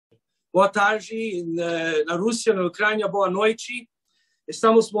boa tarde na Rússia, na Ucrânia, boa noite.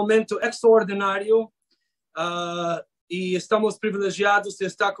 Estamos num momento extraordinário e estamos privilegiados de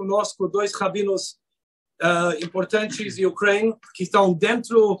estar conosco dois rabinos importantes de Ucrânia que estão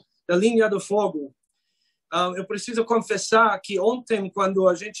dentro da linha do fogo. Eu preciso confessar que ontem, quando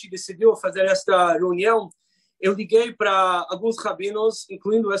a gente decidiu fazer esta reunião, eu liguei para alguns rabinos,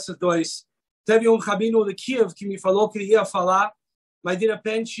 incluindo esses dois. Teve um rabino de Kiev que me falou que ia falar, mas de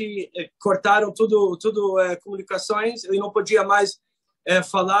repente cortaram tudo comunicações, ele não podia mais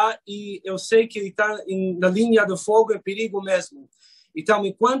falar, e eu sei que ele está na linha do fogo, é perigo mesmo. Então,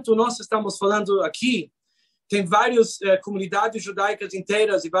 enquanto nós estamos falando aqui, tem várias comunidades judaicas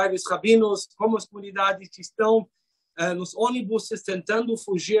inteiras e vários rabinos, como as comunidades que estão nos ônibus tentando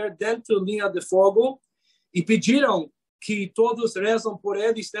fugir dentro da linha de fogo, e pediram que todos rezam por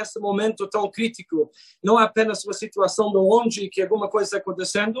eles nesse momento tão crítico. Não é apenas uma situação de onde que alguma coisa está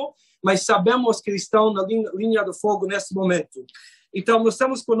acontecendo, mas sabemos que eles estão na linha do fogo nesse momento. Então, nós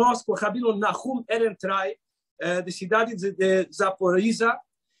estamos conosco o rabino Nahum Erentrai, da cidade de Zaporizhzhia.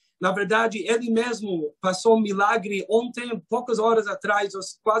 Na verdade, ele mesmo passou um milagre ontem, poucas horas atrás,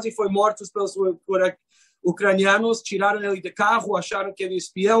 quase foi morto pelos ucranianos, tiraram ele de carro, acharam que ele é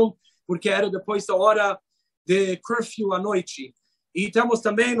espião, porque era depois da hora de curfew à noite. E temos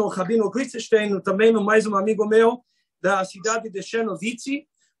também o rabino Christenstein, também mais um amigo meu, da cidade de Chernovice,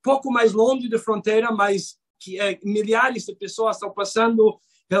 pouco mais longe da fronteira, mas que milhares de pessoas estão passando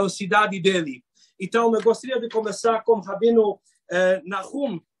pela cidade dele. Então, eu gostaria de começar com o rabino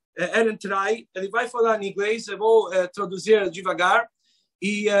Nahum Erentrai. Ele vai falar em inglês, eu vou traduzir devagar.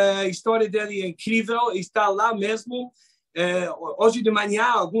 E a história dele é incrível, está lá mesmo. Hoje de manhã,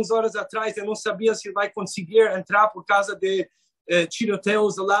 algumas horas atrás, eu não sabia se ele vai conseguir entrar por causa de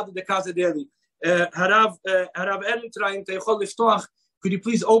tiroteios ao lado da casa dele. Harav Erentrai, could you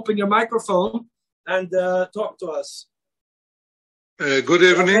please open your microphone and talk to us? Good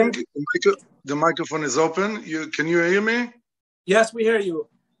evening. The microphone is open. Can you hear me? Yes, we hear you.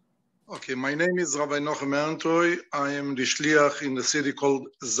 Okay, my name is Rabbi Nochem Erentrai. I am the shliach in the city called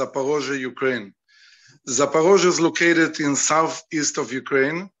Zaporozhye, Ukraine. Zaporozhye is located in southeast of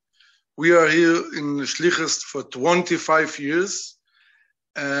Ukraine. We are here in Shlichus for 25 years,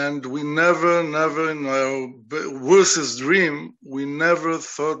 and we never in our worst dream, we never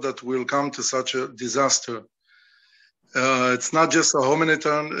thought that we'll come to such a disaster. It's not just a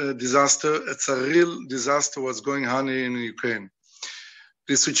humanitarian disaster, it's a real disaster what's going on here in Ukraine.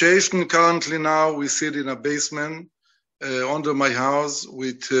 The situation currently now, we sit in a basement under my house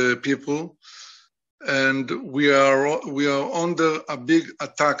with people, and we are under a big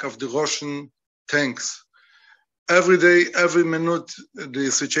attack of the Russian tanks. Every day, every minute,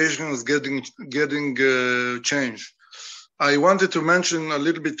 the situation is getting changed. I wanted to mention a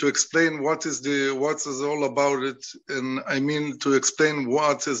little bit to explain what is all about it, and I mean to explain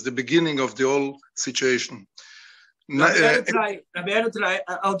what is the beginning of the whole situation.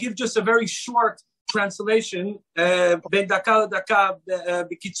 I'll give just a very short translation.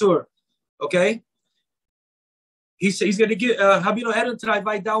 Okay? He's going to give, Rabino Erentrai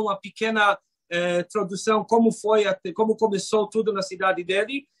vai dar uma pequena tradução como começou tudo na cidade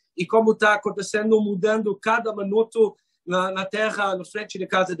dele e como está acontecendo, mudando cada minuto na terra, no frente da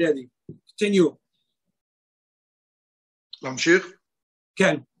casa dele. Continue. להמשיך?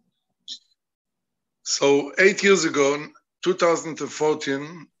 כן. So 8 years ago,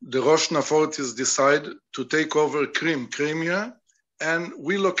 2014, the Russian authorities decided to take over Crimea, and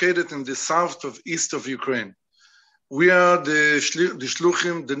we located in the south of east of Ukraine. We are the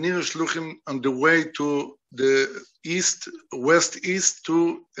shluchim, the nearest shluchim on the way to the west-east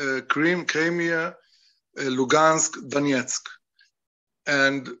to Crimea, Lugansk, Donetsk.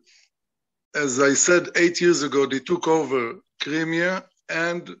 And as I said, 8 years ago, they took over Crimea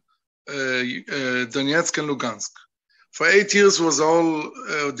and Donetsk and Lugansk. For 8 years was all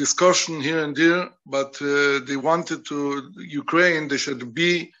discussion here and there, but they wanted Ukraine, they should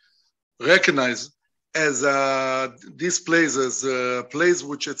be recognized as this place as a place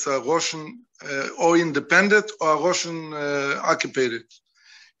which it's a Russian or independent or Russian occupied.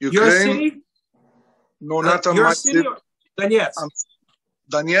 Ukraine, your city? No, not on your my city. Donetsk.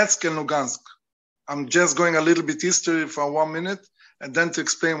 Donetsk and Lugansk. I'm just going a little bit history for 1 minute and then to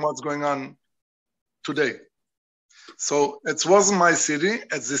explain what's going on today. So it wasn't my city,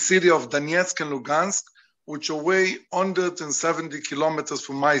 it's the city of Donetsk and Lugansk, which are away 170 kilometers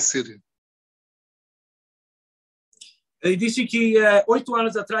from my city. Ele disse que 8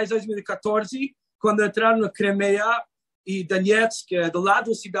 anos atrás, 2014, quando entraram na Crimea e Donetsk, do lado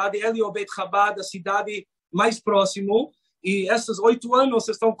da cidade, ele e o Beit Chabad, a cidade mais próximo, e esses 8 anos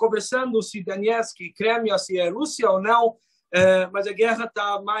estão conversando se Donetsk, Crimea, se é Rússia ou não, mas a guerra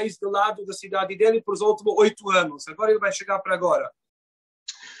está mais do lado da cidade dele por os últimos 8 anos. Agora ele vai chegar para agora.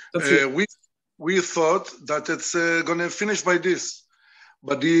 We thought that it's going to finish by this,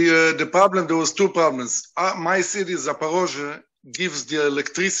 but the problem, there was 2 problems. My city, Zaporozhye, gives the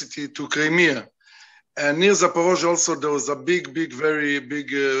electricity to Crimea. And near Zaporozhye also there was a very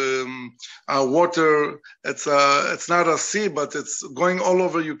big water. It's not a sea, but it's going all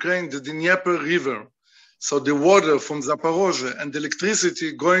over Ukraine, the Dnieper River. So the water from Zaporozhye and the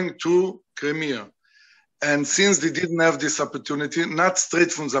electricity going to Crimea. And since they didn't have this opportunity, not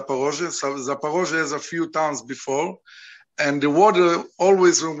straight from Zaporozhye, so Zaporozhye has a few towns before, and the water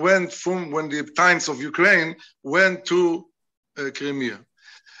always went from, when the times of Ukraine, went to Crimea.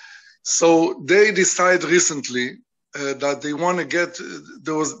 So they decided recently that they want to get,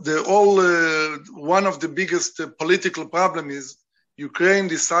 one of the biggest political problem is Ukraine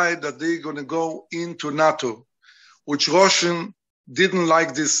decided that they're going to go into NATO, which Russian didn't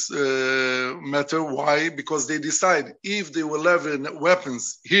like this matter. Why? Because they decide if they will have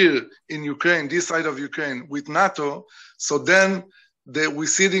weapons here in Ukraine, this side of Ukraine, with NATO, so then we're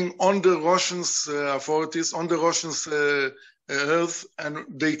sitting on the Russians' authorities, on the Russians' earth, and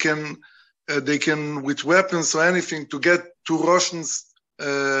they can with weapons or anything to get to Russians'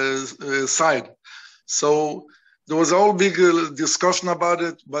 side. So there was a whole big discussion about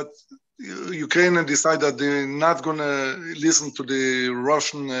it, but Ukraine decided that they're not going to listen to the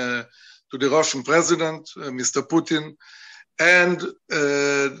Russian president, Mr. Putin, and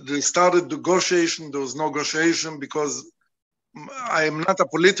they started negotiation. There was negotiation because I am not a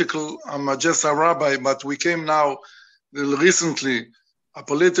political, I'm just a rabbi, but we came now recently, a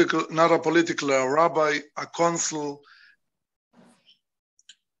rabbi, a consul.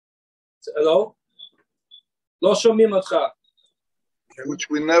 Hello? לא שומעים אותך. Which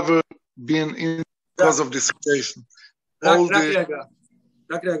we never been in because of the situation.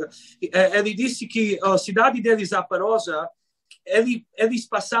 Ele disse que a cidade de Zaporozhye, eles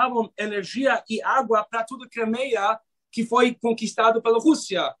passavam energia e água para toda a Crimeia que foi conquistado pela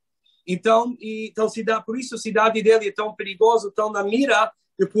Rússia. Então, por isso a cidade dele é tão perigosa, tão na mira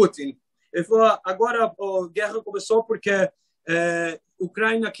de Putin. Ele falou, agora a guerra começou porque a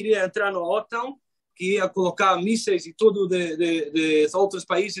Ucrânia queria entrar na OTAN, que ia colocar mísseis e tudo de outros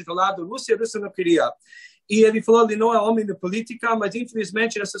países do lado da Rússia, a Rússia não queria. E ele falou, ele não é homem de política, mas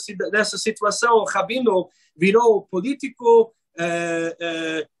infelizmente nessa situação o Rabino virou político,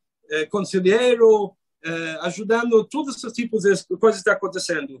 conselheiro, ajudando todos esses tipos de coisas que estão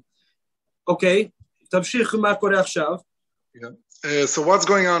acontecendo. Ok? תמשיך מה קורה עכשיו. So what's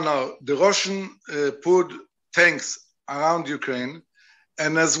going on now? The Russian put tanks around Ukraine,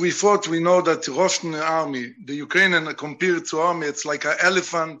 and as we thought, we know that the Russian army, the Ukrainian compared to army, it's like an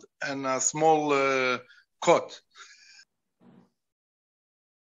elephant and a small cot.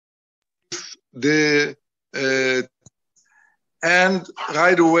 And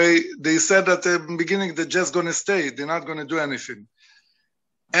right away, they said at the beginning they're just going to stay. They're not going to do anything.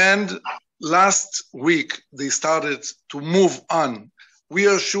 And last week, they started to move on. We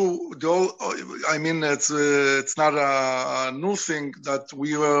are sure, it's not a new thing that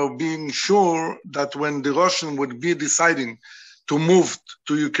we are being sure that when the Russian would be deciding to move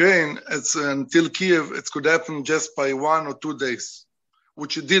to Ukraine, it's until Kiev, it could happen just by 1 or 2 days,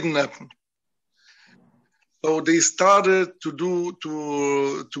 which it didn't happen. So they started to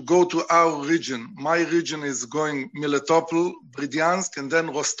go to our region. My region is going Melitopol, Berdyansk, and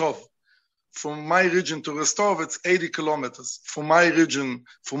then Rostov. From my region to Rostov, it's 80 kilometers. From my region,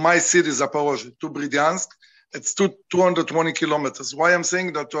 from my city, Zaporozhye, to Berdyansk, it's 220 kilometers. Why I'm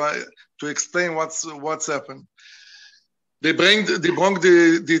saying that to explain what's happened. They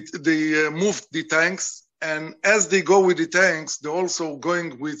moved the tanks, and as they go with the tanks, they're also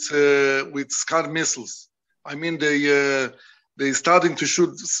going with Scud missiles. I mean, they starting to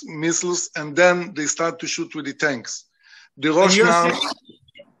shoot missiles, and then they start to shoot with the tanks. The Russian army.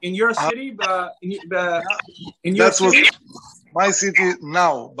 In your city, my city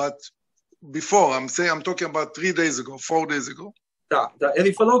now, but before, I'm talking about 3 days ago, 4 days ago. Tá.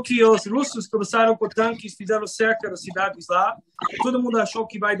 Ele falou que os russos começaram com tanques, fizeram cerca das cidades lá. Todo mundo achou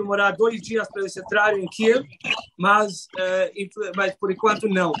que vai demorar 2 dias para eles entrarem em Kiev, mas por enquanto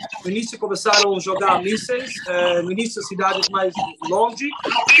não. No início começaram a jogar mísseis, no início cidades mais longe,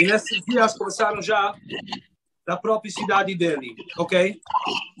 e nesses dias começaram já da própria cidade dele, ok?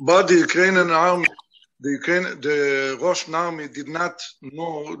 But the Ukrainian army, the Russian army did not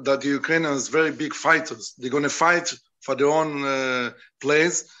know that the Ukrainians are very big fighters. They're going to fight for their own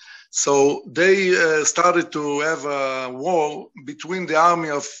place. So they started to have a war between the army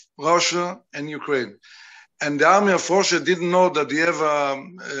of Russia and Ukraine. And the army of Russia didn't know that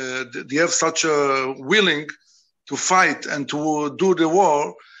they have such a willing to fight and to do the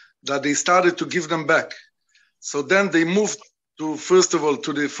war that they started to give them back. So then they moved to, first of all,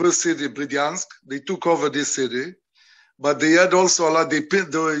 to the first city, Bryansk. They took over this city, but they had also a lot, they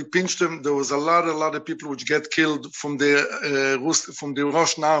pinched them. There was a lot of people which get killed from the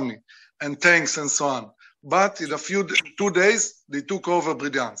Russian army and tanks and so on. But in 2 days, they took over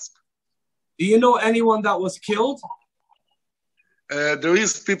Bryansk. Do you know anyone that was killed? There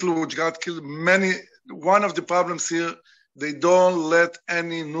is people which got killed. One of the problems here, they don't let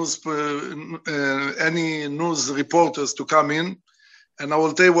any news reporters to come in. And I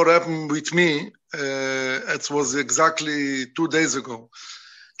will tell you what happened with me. It was exactly 2 days ago.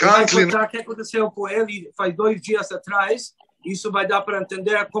 Currently, o que aconteceu com ele faz 2 dias atrás. Isso vai dar para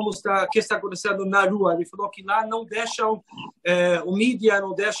entender o que está acontecendo na rua. Ele falou que lá não deixam, o mídia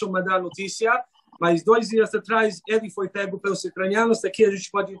não deixam mandar notícia, mas 2 dias atrás ele foi pego pelos ucranianos. Daqui a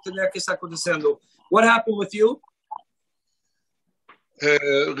gente pode entender o que está acontecendo. What happened with you?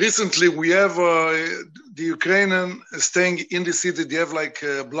 Recently, we have the Ukrainian staying in the city. They have like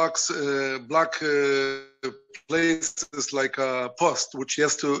black places, like a post, which you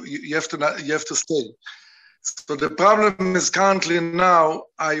have to stay. So the problem is currently now,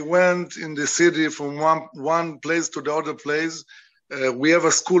 I went in the city from one place to the other place. We have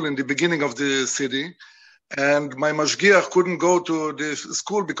a school in the beginning of the city, and my mashgiach couldn't go to the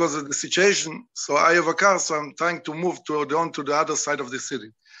school because of the situation. So I have a car, so I'm trying to move on to the other side of the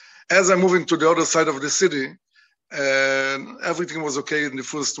city. As I'm moving to the other side of the city, everything was okay in the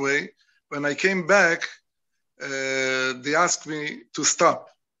first way. When I came back, they asked me to stop.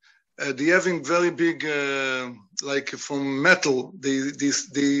 They having very big, like from metal,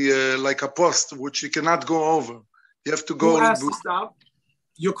 they like a post which you cannot go over. You have to go. Who asked to stop?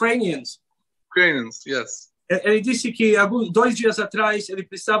 Ukrainians. Ukrainians, yes. Ele disse que 2 dias atrás ele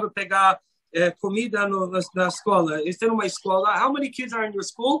precisava pegar comida na escola. Eles têm uma escola. How many kids are in your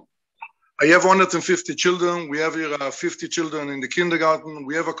school? I have 150 children. We have here 50 children in the kindergarten.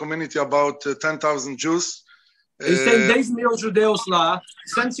 We have a community about 10,000 Jews. Eles têm 10 mil judeus lá,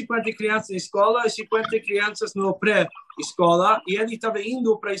 150 crianças na escola e 50 crianças no pré-escola. E ele estava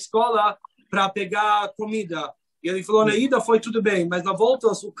indo para a escola para pegar comida. E ele falou, na ida foi tudo bem, mas na volta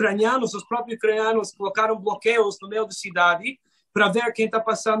os próprios ucranianos colocaram bloqueios no meio da cidade para ver quem está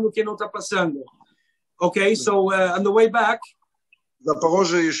passando e quem não está passando. Okay, so on the way back...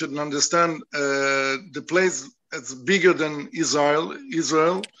 Zaporozhye, you should understand, the place is bigger than Israel.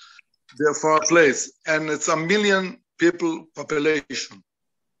 Therefore, a place, and it's 1 million people population.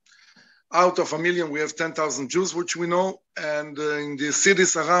 Out of 1 million, we have 10,000 Jews, which we know, and in the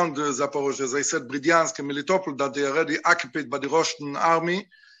cities around Zaporozhye, as I said, Bryansk and Melitopol, that they are already occupied by the Russian army,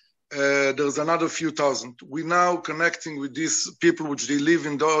 there's another few thousand. We're now connecting with these people which they live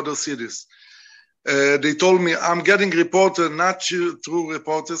in the other cities. They told me, I'm getting reported, not true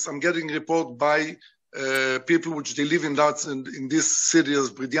reporters, I'm getting reported by people which they live in this city as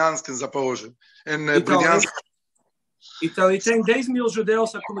Bryansk and Zaporozhye. And Bryansk... Então, ele tem 10 mil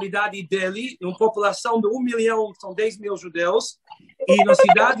judeus na comunidade dele, uma população de 1 milhão, são 10 mil judeus, e nas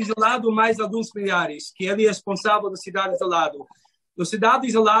cidades do lado, mais alguns milhares, que ele é responsável das cidades do lado. Nas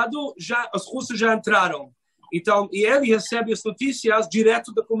cidades do lado, os russos já entraram. Então, e ele recebe as notícias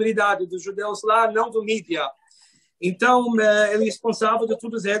direto da comunidade, dos judeus lá, não do mídia. Então, ele é responsável de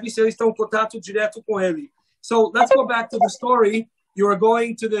todos eles estão em contato direto com ele. So, let's go back to the story. You were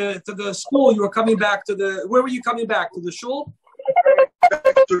going to the school, you were coming back to where were you coming back? To the shul?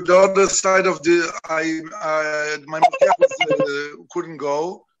 Back to the other side of my mom couldn't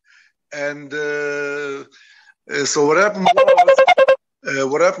go. And so what happened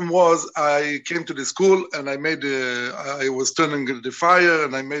was I came to the school and I was turning the fire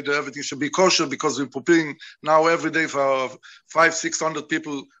and I made everything should be kosher because we're preparing now every day for 500-600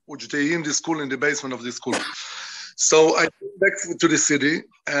 people which they in the school, in the basement of the school. So I came back to the city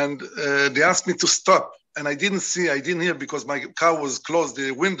and they asked me to stop. And I didn't hear because my car was closed,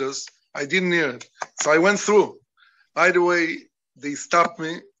 the windows, I didn't hear it. So I went through. By the way, they stopped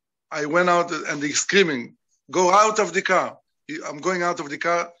me. I went out and they screaming, go out of the car. I'm going out of the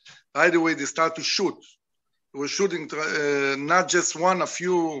car. By the way, they start to shoot. They were shooting not just one, a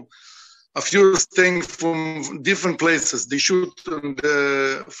few things from different places. They shoot from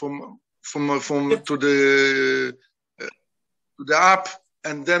to the up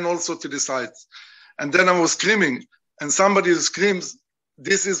and then also to the sides. And then I was screaming, and somebody screams,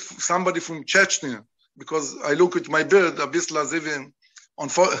 "This is somebody from Chechnya," because I look at my beard, a bit even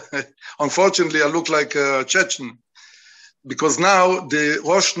unfortunately, I look like a Chechen, because now the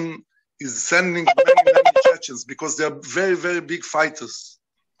Russian is sending many Chechens because they are very, very big fighters.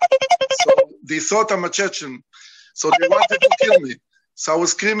 So they thought I'm a Chechen, so they wanted to kill me. So I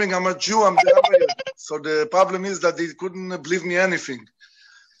was screaming, I'm a Jew, I'm the Rabbi. So the problem is that they couldn't believe me anything.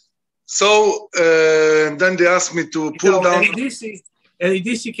 So then they asked me to pull down. Ele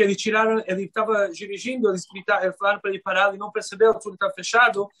disse que ele estava dirigindo, eles falaram para ele parar, ele não percebeu, tudo estava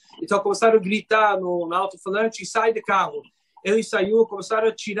fechado, então começaram a gritar no alto-falante, sai do carro. Ele saiu, começaram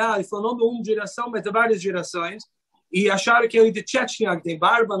a tirar, ele falou não de uma direção, mas de várias direções, e acharam que ele de Chechnya, que tem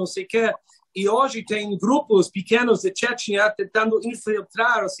barba, não sei o quê, e hoje tem grupos pequenos de Chechnya tentando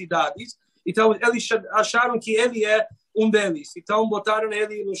infiltrar as cidades, então eles acharam que ele é deles, então botaram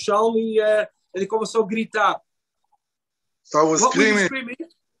ele no chão e ele começou a gritar. So I was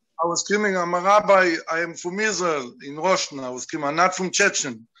screaming, I'm a rabbi, I am from Israel, in Russian. I was screaming, I'm not from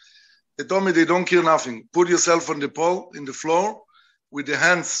Chechen. They told me they don't care nothing. Put yourself on the pole, in the floor, with the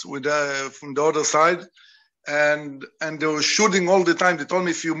hands from the other side. And they were shooting all the time. They told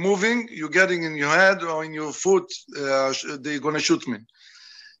me, if you're moving, you're getting in your head or in your foot, they're going to shoot me.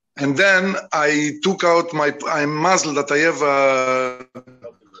 And then I took out I'm Muslim, that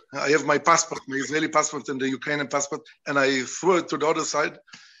I have my passport, my Israeli passport and the Ukrainian passport, and I threw it to the other side.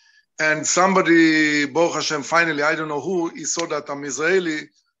 And somebody, Baruch Hashem, finally, I don't know who, he saw that I'm Israeli.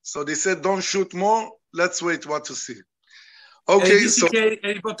 So they said, don't shoot more, let's wait what to see. Okay, ele disse que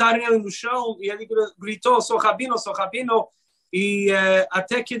eles botaram ele no chão e ele gritou, sou rabino, e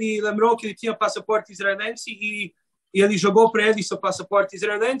até que ele lembrou que ele tinha passaporte israelense e ele jogou para ele seu passaporte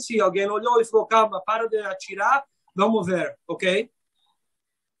israelense e alguém olhou e falou, calma, para de atirar, vamos ver, ok?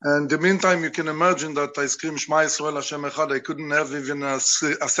 And in the meantime, you can imagine that I screamed Shema Yisrael Hashem Echad. I couldn't have even a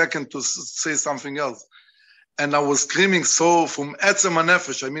second to say something else. And I was screaming so from Etzem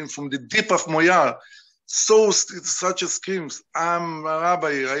HaNefesh, I mean from the deep of Moyar, such a screams. I'm a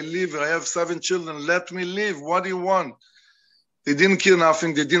rabbi, I live, I have 7 children, let me live, what do you want? They didn't hear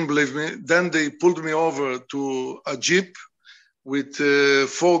nothing, they didn't believe me. Then they pulled me over to a jeep with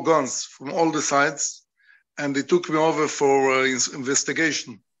 4 guns from all the sides, and they took me over for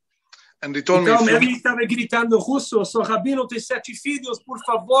investigation. And they told então, me... ele estava gritando russo, sou rabino, tenho 7 filhos, por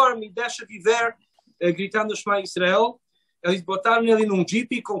favor, me deixa viver, gritando Shema Israel. Eles botaram ele num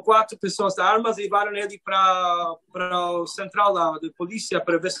jeep com 4 pessoas de armas e levaram ele para o central lá, de polícia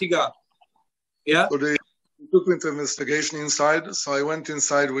para investigar. Yeah? So they took me to investigation inside. So I went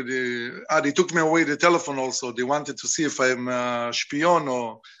inside with they took me away the telephone also. They wanted to see if I'm a spion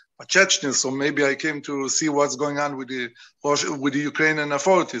or a Chechen, so maybe I came to see what's going on with the Ukrainian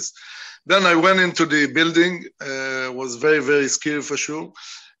authorities. Then I went into the building, was very, very scary for sure.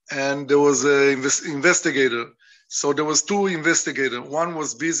 And there was an investigator. So there was 2 investigators. One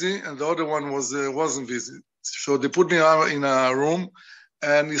was busy and the other one wasn't busy. So they put me in a room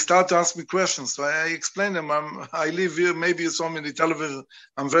and he started to ask me questions. So I explained them, I live here, maybe you saw me on the television.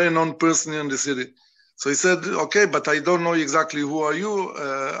 I'm a very known person in the city. So he said, okay, but I don't know exactly who are you.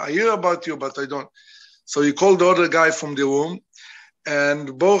 I hear about you, but I don't. So he called the other guy from the room.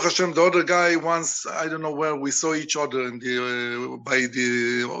 And Baruch Hashem, the other guy, once, I don't know where we saw each other by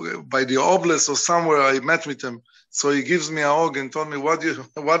the oblast or somewhere, I met with him. So he gives me a hug and told me, what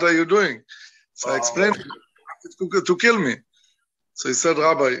are you doing? So I explained to kill me. So he said,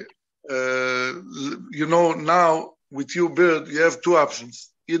 Rabbi, now with your beard, you have 2 options.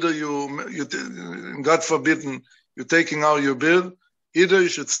 Either you God forbid, you're taking out your beard, either you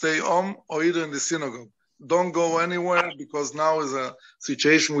should stay home or either in the synagogue. Don't go anywhere because now is a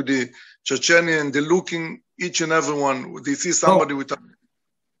situation with the Chechenian, they're looking each and every one. They see somebody with a...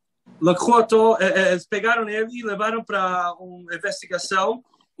 Eles pegaram ele e levaram para uma investigação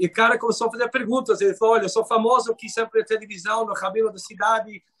e o cara começou a fazer perguntas. Ele falou, olha, eu sou famoso aqui sempre na televisão, no rabino da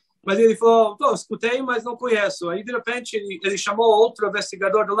cidade. Mas ele falou, escutei, mas não conheço. Aí, de repente, ele chamou outro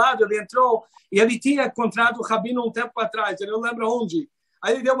investigador do lado, ele entrou e ele tinha encontrado o rabino um tempo atrás, ele não lembra onde.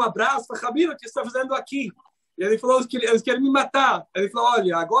 Aí ele deu um abraço, falou, rabino, o que você está fazendo aqui? E ele falou, eles querem me matar. Ele falou,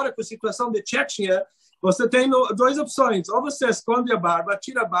 olha, agora com a situação de Chechnya, você tem 2 opções. Ou você esconde a barba,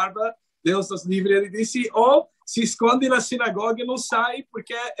 tira a barba, Deus nos livre, ele disse, ou se esconde na sinagoga e não sai,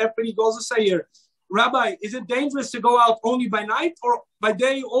 porque é perigoso sair. Rabbi, is it dangerous to go out only by night or by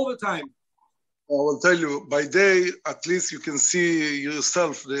day all the time? I will tell you, by day, at least you can see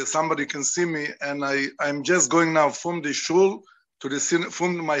yourself. Somebody can see me, and I'm just going now from the shul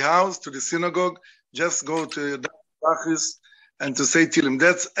from my house to the synagogue, just go to the office and to say Tehillim.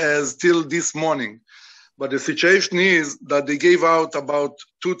 That's as till this morning. But the situation is that they gave out about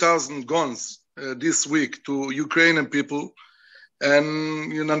 2,000 guns this week to Ukrainian people.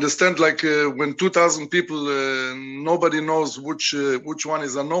 And you understand, like when 2,000 people, nobody knows which one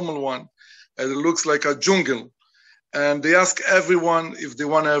is a normal one. And it looks like a jungle. And they ask everyone if they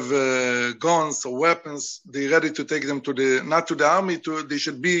want to have guns or weapons. They're ready to take them to not to the army. They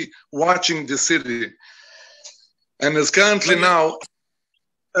should be watching the city. And as currently now,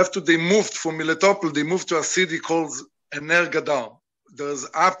 after they moved from Melitopol, they moved to a city called Energadar. There's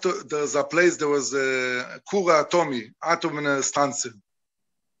a place, there was a Kura Atomi, atom stanza.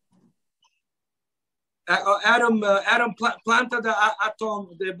 Atom planta de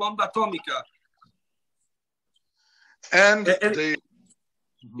atom, de bomba atomica. And they,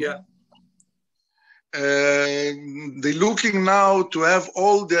 yeah. They're looking now to have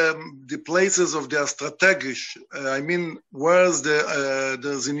all the places of their strategic. I mean, whereas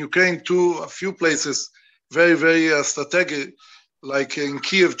there's in Ukraine a few places very, very strategic. Like in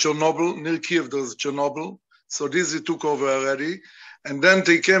Kiev, Chernobyl, near Kiev, there's Chernobyl. So this they took over already. And then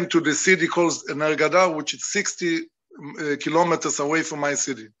they came to the city called Energadar, which is 60 kilometers away from my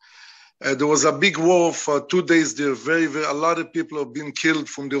city. There was a big war for 2 days there. A lot of people have been killed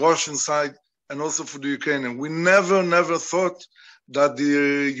from the Russian side and also from the Ukrainian. We never thought that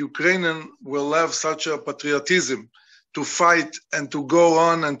the Ukrainian will have such a patriotism to fight and to go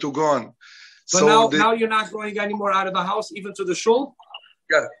on and to go on. So now you're not going anymore out of the house, even to the shul?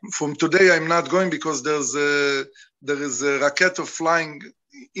 Yeah, from today I'm not going because there is a rocket flying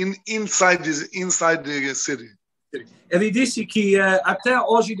inside the city. Ele disse que até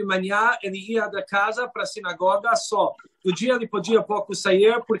hoje de manhã ele ia da casa para a sinagoga só. Do dia ele podia pouco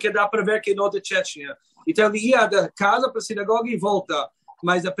sair porque dá para ver que não de Chechnya. Então ele ia da casa para a sinagoga e volta.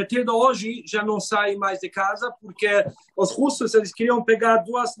 Mas a partir de hoje já não sai mais de casa porque os russos eles queriam pegar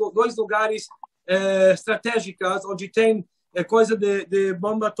dois lugares estratégicos onde tem coisa de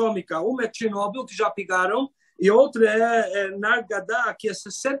bomba atômica. Uma é Chernobyl, que já pegaram, e outra é Nargadá, que é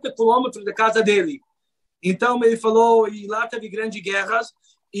 60 quilômetros da casa dele. Então ele falou, e lá teve grandes guerras,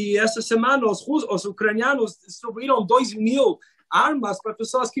 e essa semana os ucranianos distribuíram 2.000 armas para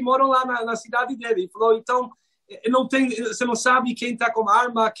pessoas que moram lá na cidade dele. Ele falou, então, você não sabe quem está com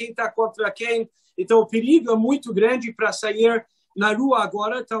arma, quem está contra quem. Então o perigo é muito grande para sair na rua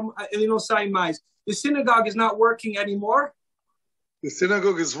agora, então ele não sai mais. The synagogue is not working anymore. The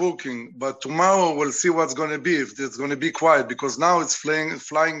synagogue is working, but tomorrow we'll see what's going to be, if it's going to be quiet, because now it's flying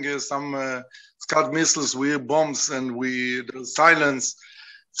some Scud missiles, we hear bombs and there's silence.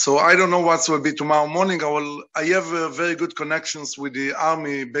 So I don't know what will be tomorrow morning. I have very good connections with the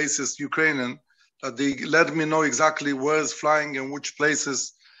army bases, Ukrainian, that they let me know exactly where it's flying and which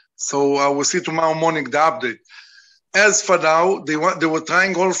places. So I will see tomorrow morning the update. As for now, they were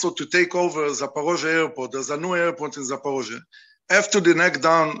trying also to take over Zaporozhye airport. There's a new airport in Zaporozhye. After the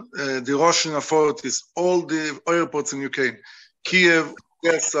knockdown, the Russian authorities, all the airports in Ukraine, Kiev,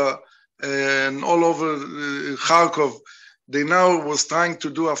 Odessa, and all over Kharkov, they now was trying to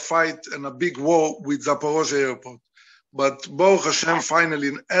do a fight and a big war with Zaporozhye airport. But Baruch Hashem,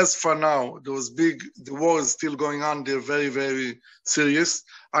 finally, as for now, the war is still going on. They're very, very serious.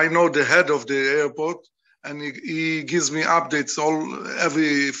 I know the head of the airport, and he gives me updates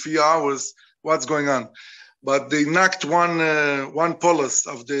every few hours what's going on. But they knocked one palace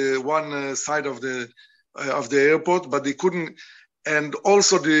of the one side of the airport, but they couldn't. And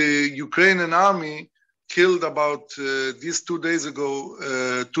also the Ukrainian army killed about these 2 days ago,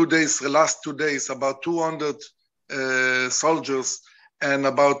 last 2 days, about 200 soldiers and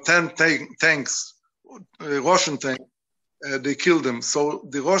about 10 tanks, Russian tanks. They killed them. So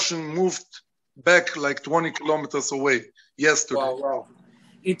the Russian moved back like 20 kilometers away yesterday. Wow.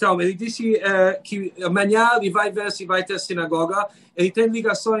 Então, ele disse que amanhã ele vai ver se vai ter sinagoga. Ele tem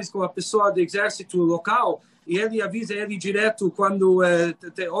ligações com a pessoa do exército local e ele avisa ele direto quando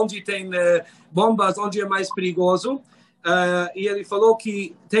onde tem bombas, onde é mais perigoso. E ele falou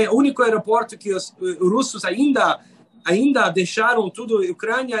que tem o único aeroporto que os russos ainda deixaram tudo a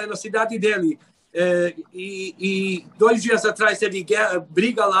Ucrânia é na cidade dele. E 2 dias atrás teve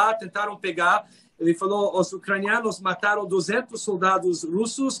briga lá, tentaram pegar. Ele falou, os ucranianos mataram 200 soldados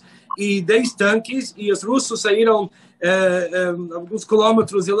russos e 10 tanques, e os russos saíram alguns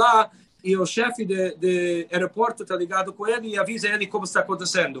quilômetros de lá, e o chefe de aeroporto está ligado com ele e avisa ele como está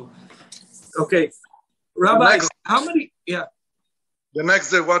acontecendo. Okay. Rabbi, how many... Yeah. The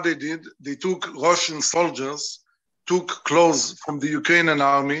next day, what they did, they took Russian soldiers, took clothes from the Ukrainian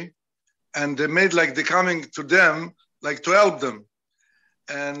army, and they made like they're coming to them, like to help them.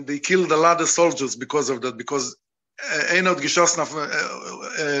 And they killed a lot of soldiers because of that, because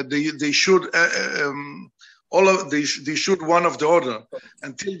they shoot all of they shoot one of the other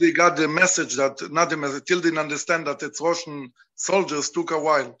until they got the message that not the message till they understand that it's Russian soldiers. Took a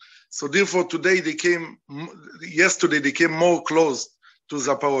while. So therefore yesterday they came more close to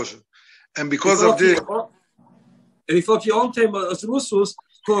Zaporozhye, and because of this. Ele falou que ontem os russos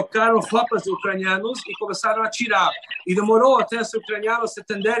colocaram roupas de ucranianos e começaram a atirar. E demorou até os ucranianos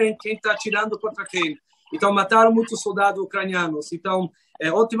entenderem quem está atirando contra quem. Então mataram muitos soldados ucranianos. Então,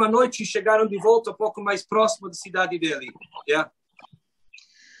 última noite chegaram de volta um pouco mais próximo da cidade dele. Yeah.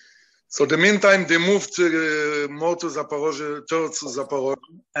 So, the meantime, they moved more to Zaporozhye, towards Zaporozhye,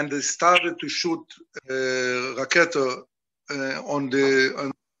 and they started to shoot rockets on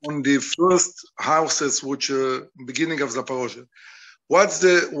the first houses, which beginning of Zaporozhye.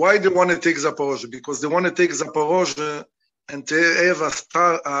 Why they want to take Zaporozhye? Because they want to take Zaporozhye and they have a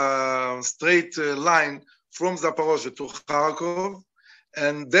straight line from Zaporozhye to Kharkov,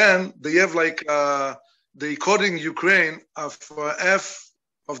 and then they have like the coding Ukraine of F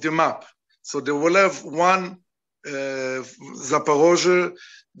of the map. So they will have one Zaporozhye.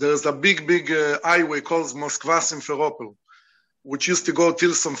 There's a big highway called Moskva-Simferopol, which used to go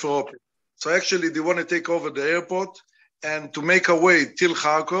till Simferopol. So actually they want to take over the airport and to make a way till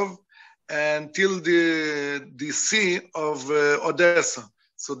Kharkov and till the sea of Odessa.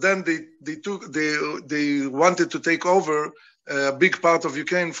 So then they wanted to take over a big part of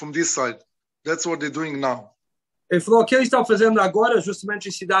Ukraine from this side. That's what they're doing now. Ele falou que eles estão fazendo agora justamente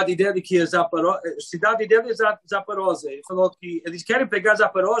a cidade dele, que é Zaporozhye. Ele falou que eles querem pegar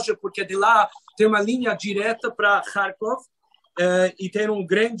Zaporozhye porque de lá tem uma linha direta para Kharkov e tem um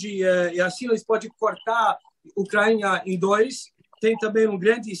grande... e assim eles podem cortar a Ucrânia em dois. Tem também uma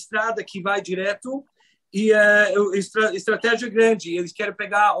grande estrada que vai direto e estratégia grande. Eles querem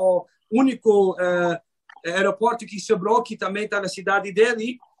pegar o único aeroporto que sobrou, que também está na cidade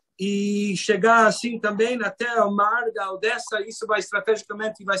dele, e chegar assim também até o mar da Odessa. Isso vai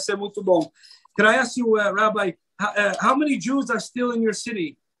estrategicamente vai ser muito bom. Can I ask you, Rabbi, how many Jews are still in your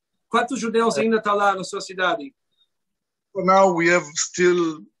city? Quantos judeus ainda estão lá na sua cidade? For now, we have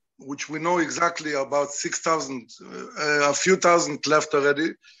still, which we know exactly, about 6,000, a few thousand left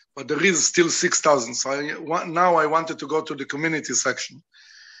already, but there is still 6,000. So now I wanted to go to the community section.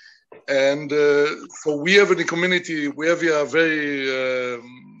 And so we have in the community, we have here a very,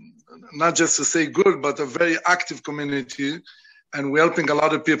 not just to say good, but a very active community, and we're helping a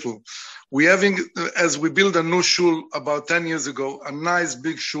lot of people. We're having, as we built a new shul about 10 years ago, a nice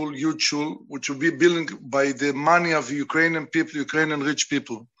big shul, huge shul, which will be built by the money of Ukrainian people, Ukrainian rich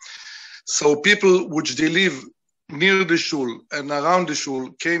people. So people which they live near the shul and around the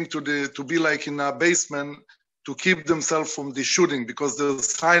shul came to be like in a basement to keep themselves from the shooting, because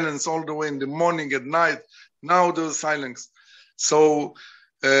there's silence all the way in the morning, at night. Now there's silence. So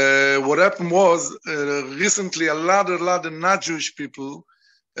what happened was recently a lot of not-Jewish people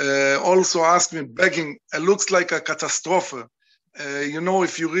also asked me, begging, it looks like a catastrophe.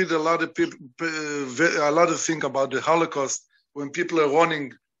 If you read a lot of things about the Holocaust, when people are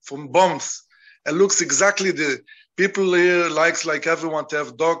running from bombs, it looks exactly the people here likes like everyone to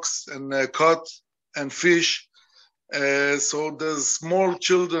have dogs and cats and fish. So there's small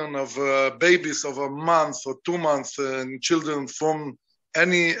children of babies of a month or 2 months and children from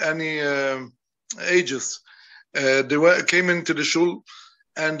any ages. They came into the shul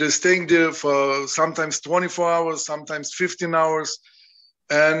and they're staying there for sometimes 24 hours, sometimes 15 hours.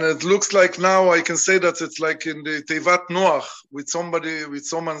 And it looks like now I can say that it's like in the Tevat Noach with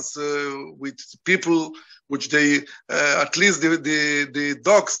people which they, at least the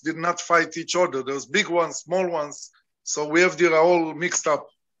dogs did not fight each other. There's big ones, small ones. So we have there all mixed up.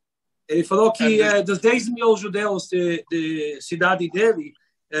 Ele falou que dos 10 mil judeus de cidade dele,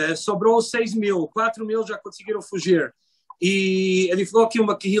 sobrou 6 mil, 4 mil já conseguiram fugir. E ele falou que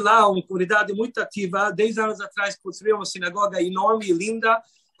uma comunidade muito ativa, 10 anos atrás construiu uma sinagoga enorme e linda,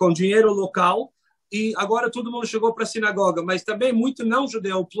 com dinheiro local, e agora todo mundo chegou para a sinagoga, mas também muito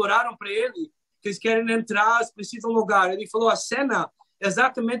não-judeu imploraram para ele que eles querem entrar, precisam de um lugar. Ele falou, a cena é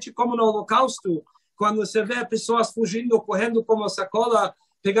exatamente como no Holocausto, quando você vê pessoas fugindo, correndo com uma sacola,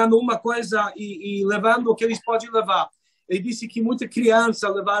 pegando uma coisa e levando o que eles podem levar. Ele disse que muita criança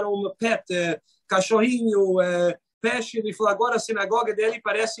levaram um pet, cachorrinho, peixe. Ele falou, agora a sinagoga dele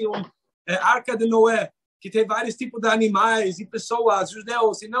parece arca de Noé, que tem vários tipos de animais e pessoas,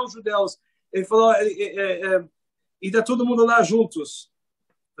 judeus e não judeus. Ele falou, e está todo mundo lá juntos.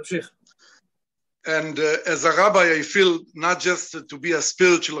 And as a rabbi, I feel not just to be a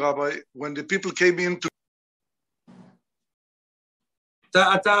spiritual rabbi, when the people came into...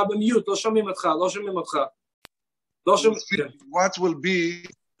 אתה במute, לא שומעים אותך. What will be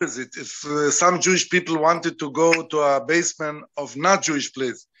opposite. If some Jewish people wanted to go to a basement of not Jewish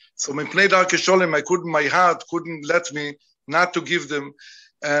place, so my heart couldn't let me not to give them.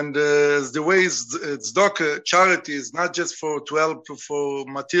 And the way tzedakah, charity is not just to help for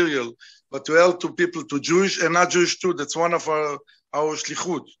material, but to help to people, to Jewish and not Jewish too. That's one of our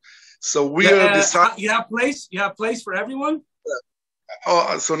shlichut. So we are deciding. You have place for everyone?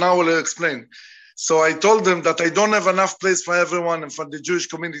 So now I'll explain. So I told them that I don't have enough place for everyone and for the Jewish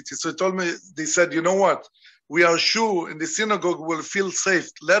community. So they said, you know what? We are sure in the synagogue will feel safe.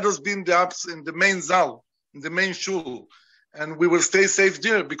 Let us be in the main zal, in the main shul. And we will stay safe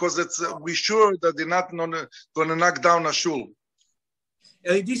there because we're sure that they're not going to knock down a shul.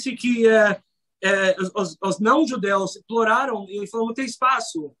 Ele disse que os não-judeus imploraram, ele falou, não tem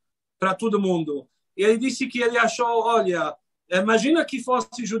espaço para todo mundo. E ele disse que ele achou, olha, imagina que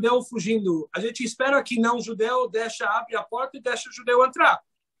fosse judeu fugindo. A gente espera que não-judeu abre a porta e deixa o judeu entrar.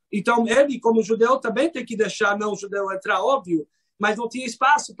 Então, ele, como judeu, também tem que deixar não-judeu entrar, óbvio, mas não tinha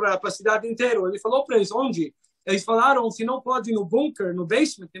espaço para a cidade inteira. Ele falou para eles, onde? Eles falaram, se não pode ir no bunker, no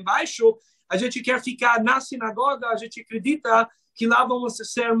basement, embaixo, a gente quer ficar na sinagoga, a gente acredita que lá vamos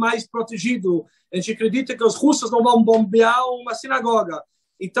ser mais protegidos. A gente acredita que os russos não vão bombear uma sinagoga.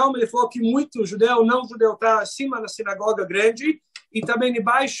 Então, ele falou que muito judeu, não judeu, está acima na sinagoga grande e também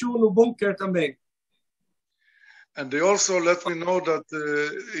embaixo no bunker também. And they also let me know that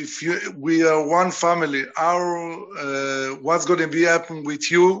we are one family, what's going to be happen with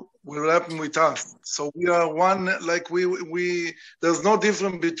you will happen with us. So we are one, like there's no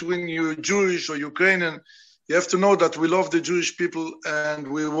difference between you Jewish or Ukrainian. You have to know that we love the Jewish people and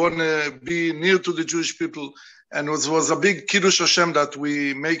we want to be near to the Jewish people. And it was a big Kiddush Hashem that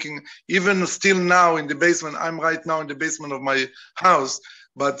we making, even still now in the basement. I'm right now in the basement of my house,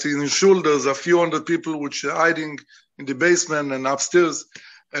 but in shul there's a few hundred people which are hiding in the basement and upstairs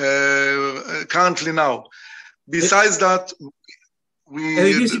currently now. Besides that,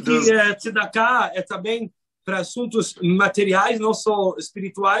 ele disse que tzedakah é também para assuntos materiais, não só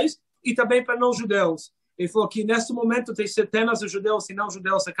espirituais, e também para não-judeus. Ele falou que neste momento tem centenas de judeus e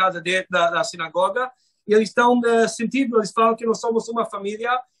não-judeus na casa da sinagoga, e eles estão sentindo, eles falam que nós somos uma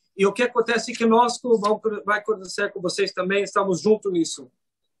família, e o que acontece conosco vai acontecer com vocês também, estamos juntos nisso.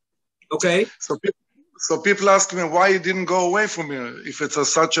 Ok? So people ask me why you didn't go away from here if it's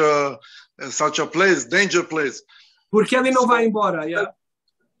such a place, danger place. Por que ele não vai embora? Yeah.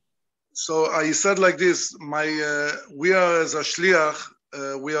 So I said like this: we are as a shliach,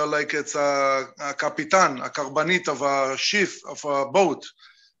 we are like it's a kapitan, a karbanit of a ship, of a boat,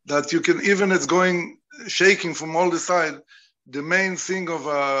 that you can, even it's going shaking from all the side. The main thing of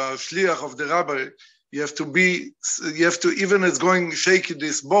a shliach of the rabbi, you have to even it's going shaky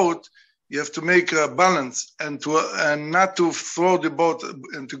this boat. You have to make a balance and not to throw the boat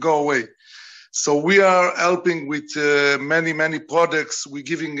and to go away. So we are helping with many products. We're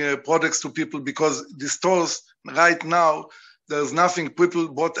giving products to people because the stores right now, there's nothing. People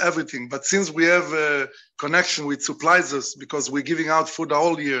bought everything. But since we have a connection with suppliers, because we're giving out food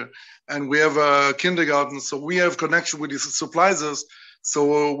all year, and we have a kindergarten, so we have connection with the suppliers.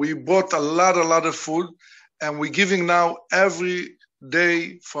 So we bought a lot of food, and we're giving now every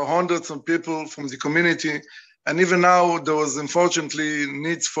day for hundreds of people from the community. And even now, there was unfortunately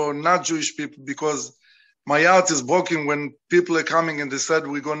needs for not Jewish people because my heart is broken when people are coming and they said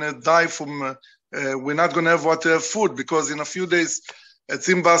we're going to die from, we're not going to have what to have food because in a few days it's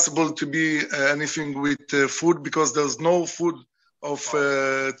impossible to be anything with food because there's no food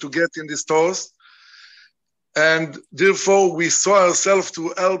to get in the stores. And therefore, we saw ourselves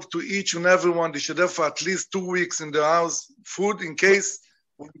to help to each and everyone. They should have for at least 2 weeks in the house food in case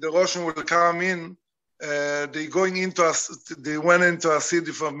when the Russian will come in. They went into a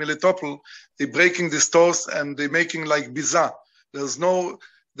city from Melitopol. They're breaking the stores and they're making like biza. There's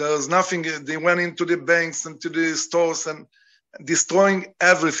nothing. They went into the banks and to the stores and destroying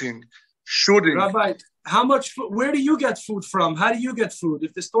everything, shooting. Rabbi, where do you get food from? How do you get food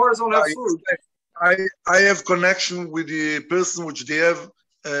if the stores don't have food? I have connection with the person which they have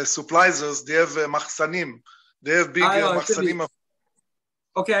suppliers. They have machsanim. They have big machsanim.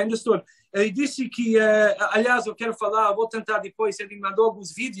 Okay, I understood. Ele disse que, aliás, eu quero falar, vou tentar depois, ele mandou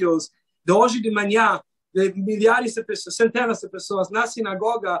alguns vídeos de hoje de manhã, de milhares de pessoas, centenas de pessoas na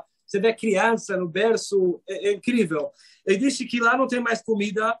sinagoga, você vê criança no berço, é incrível. Ele disse que lá não tem mais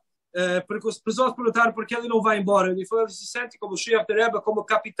comida, porque as pessoas perguntaram por que ele não vai embora. Ele falou, ele se sente como chefe de Rebbe, como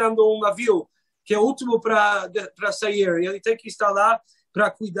capitão de um navio, que é o último para sair, e ele tem que estar lá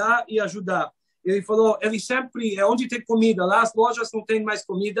para cuidar e ajudar. Ele falou, ele sempre, onde tem comida, lá as lojas não tem mais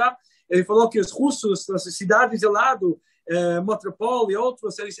comida. Ele falou que os russos, nas cidades de lado, Metropol e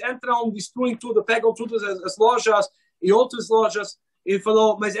outros, eles entram, destruem tudo, pegam todas as lojas e outras lojas. Ele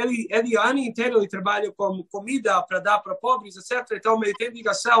falou, mas ele o ano inteiro ele trabalha com comida para dar para pobres, etc. Então, ele tem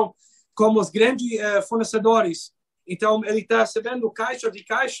ligação com os grandes fornecedores. Então, ele está recebendo caixas de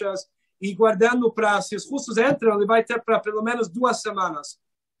caixas e guardando para, se os russos entram, ele vai ter para pelo menos 2 semanas.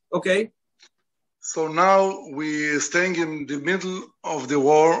 Ok? So now we're staying in the middle of the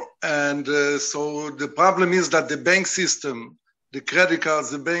war, and so the problem is that the bank system, the credit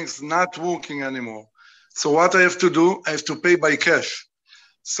cards, the banks not working anymore. So what I have to do, I have to pay by cash.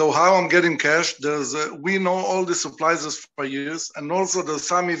 So how I'm getting cash, we know all the suppliers for years, and also there's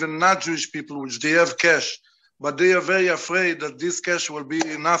some even not Jewish people which they have cash, but they are very afraid that this cash will be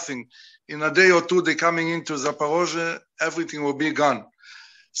nothing. In a day or two, they're coming into Zaporozhye, everything will be gone.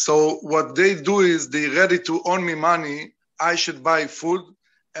 So what they do is they ready to owe me money. I should buy food,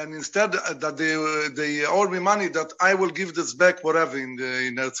 and instead that they owe me money, that I will give this back, whatever in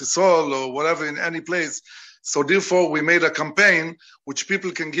Eretz Yisrael or whatever in any place. So therefore, we made a campaign which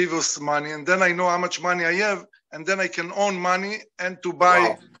people can give us money, and then I know how much money I have, and then I can own money and to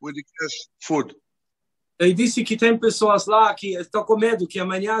buy with the cash food. Ele disse que tem pessoas lá que estão com medo que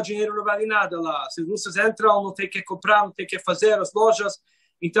amanhã o dinheiro não vale nada lá. Se os russos entram, não tem que comprar, não tem que fazer as lojas.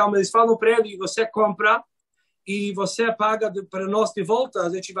 Então, eles falam para ele, você compra e você paga para nós de volta. A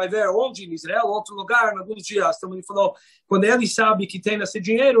gente vai ver onde, em Israel, outro lugar, em alguns dias. Então, ele falou, quando ele sabe que tem esse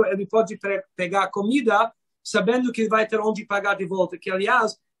dinheiro, ele pode pegar comida, sabendo que ele vai ter onde pagar de volta. Que,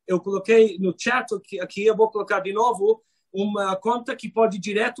 aliás, eu coloquei no chat, aqui eu vou colocar de novo, uma conta que pode ir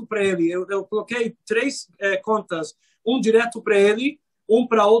direto para ele. Eu coloquei 3 contas, um direto para ele, um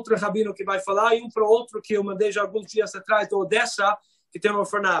para outro rabino que vai falar e um para outro que eu mandei já alguns dias atrás, do Odessa, que tem um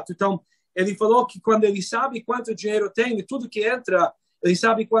orfanato. Então, ele falou que quando ele sabe quanto dinheiro tem e tudo que entra, ele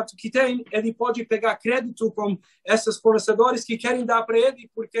sabe quanto que tem, ele pode pegar crédito com esses fornecedores que querem dar para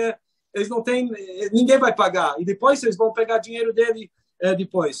ele, porque eles não têm, ninguém vai pagar. E depois eles vão pegar dinheiro dele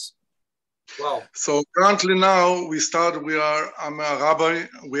depois. Wow. So currently now I'm a rabbi.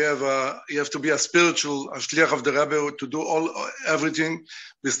 You have to be a spiritual, a shliach of the Rebbe to do everything.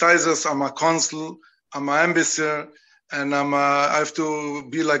 Besides us, I'm a consul, I'm an ambassador, and I have to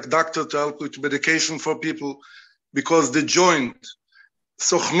be like doctor to help with medication for people, because the joint,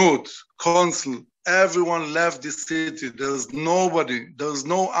 Sochnut, consul, everyone left the city. There's nobody, there's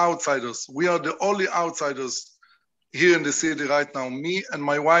no outsiders. We are the only outsiders here in the city right now. Me and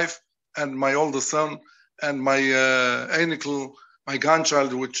my wife and my older son and my Einikel, my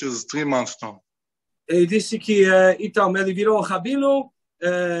grandchild, which is 3 months now. Ele disse que, então, ele virou rabino,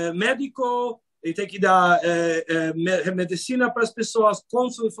 médico, ele tem que dar medicina para as pessoas,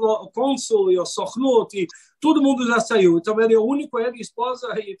 cônsul e o Sochnut, e todo mundo já saiu. Então, ele é o único, ele e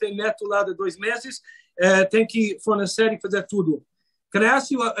esposa, e tem neto lá de 2 meses, tem que fornecer e fazer tudo. Can I ask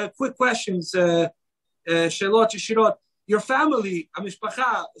you quick questions, Shelot e Shirot? Your family, a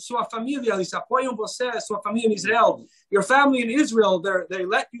mishpacha, sua família, eles apoiam você, sua família em Israel. Your family in Israel, they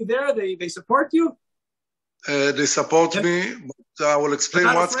let you there, they support you? They support me, but I will explain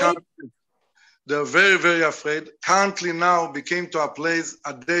what's coming. They're very, very afraid. Currently now we came to a place,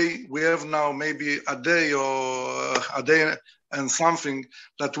 a day, we have now maybe a day or a day and something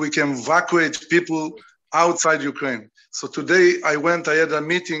that we can evacuate people outside Ukraine. So today I had a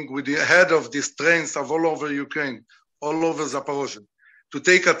meeting with the head of these trains of all over Ukraine, all over Zaporozhye, to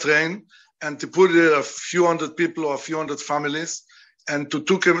take a train and to put a few hundred people or a few hundred families and to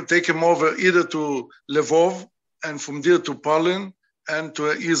take them over either to Lvov and from there to Poland and to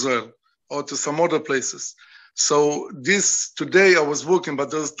Israel or to some other places. So today I was working,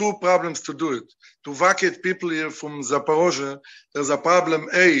 but there's 2 problems to do it. To evacuate people here from Zaporozhye, there's a problem,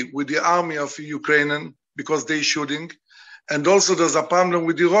 A, with the army of Ukrainian, because they're shooting, and also there's a problem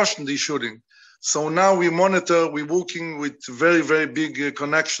with the Russian, they're shooting. So now we're working with very, very big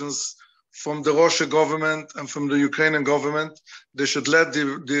connections from the Russian government and from the Ukrainian government. They should let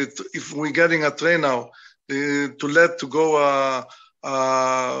if we're getting a train now, to go a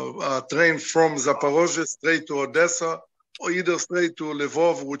train from Zaporozhye straight to Odessa, or either straight to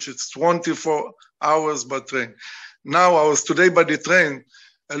Lvov, which is 24 hours by train. Now I was today by the train.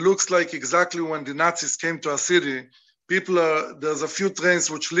 It looks like exactly when the Nazis came to a city, there's a few trains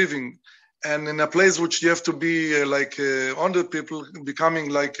which leaving, and in a place which you have to be like 100 people, becoming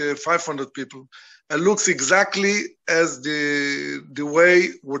like 500 people. It looks exactly as the way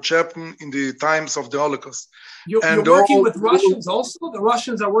which happened in the times of the Holocaust. You're working with Russians also? The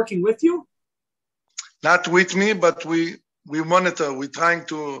Russians are working with you? Not with me, but we monitor. We're trying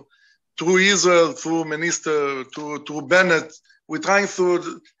to, through Israel, through Minister, through Bennett, we're trying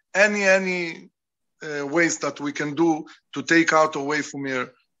through any ways that we can do to take out away from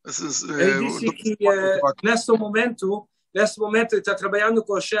here. Ele disse que nesse momento ele está trabalhando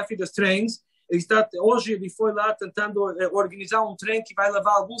com o chefe dos trens. Hoje ele foi lá tentando organizar um trem que vai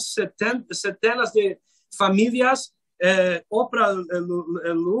levar alguns centenas de famílias ou para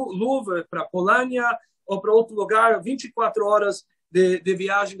Louvre, para Polônia ou para outro lugar, 24 horas de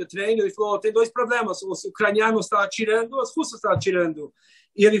viagem de trem. Ele falou, tem dois problemas, os ucranianos estão atirando, os russos estão atirando.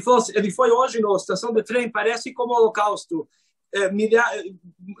 E ele foi hoje na estação de trem, parece como o Holocausto.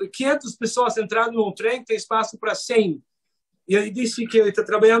 500 pessoas entrando num trem, tem espaço para 100. E ele disse que ele está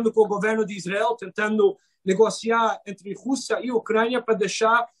trabalhando com o governo de Israel, tentando negociar entre Rússia e Ucrânia para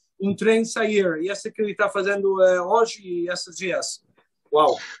deixar um trem sair. E isso que ele está fazendo hoje e esses dias.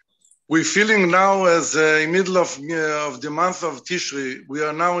 Uau! We're feeling now as in middle of the month of Tishri. We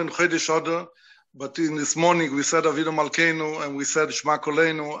are now in Chodesh Adar, but in this morning we said Avidu Malkeinu and we said Shema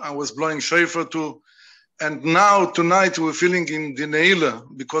Koleinu. I was blowing shofar too. And now tonight we're feeling in the Neila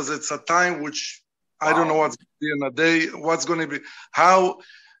because it's a time which I don't know what's going to be in a day, what's going to be,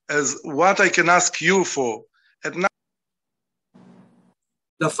 what I can ask you for. At night,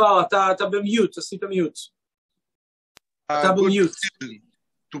 fala, tá mute, assim tá mute. Tá mute.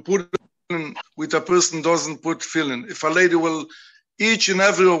 To put in with a person doesn't put feeling. If a lady will, each and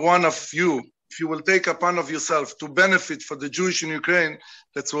every one of you, if you will take upon of yourself to benefit for the Jewish in Ukraine,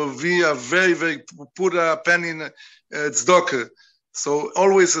 that will be a very, very, put a penny in tzedakah. So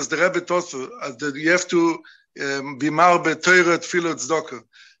always, as the Rebbe taught, that you have to be marbe teira tefillah tzedakah.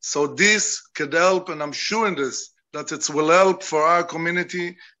 So this could help, and I'm sure in this, that it will help for our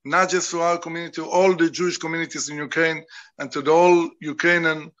community, not just for our community, all the Jewish communities in Ukraine, and to the whole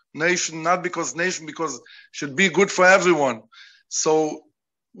Ukrainian nation, not because nation, because it should be good for everyone. So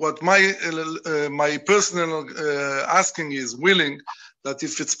what my personal asking is willing that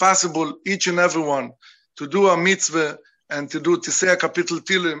if it's possible, each and everyone to do a mitzvah and to do Tisei Kapitel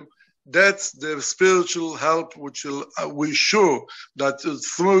Tilim, that's the spiritual help which we're sure that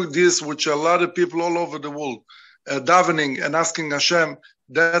through this, which a lot of people all over the world davening and asking Hashem,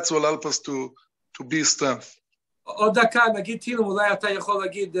 that will help us to be strength. עוד דקה, נגיד תהילים, אולי אתה יכול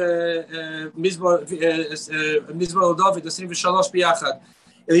להגיד מזמור דוד 23 ביחד.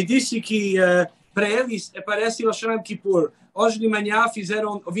 Ele disse que para eles parece o Shalom Kippur. Hoje de manhã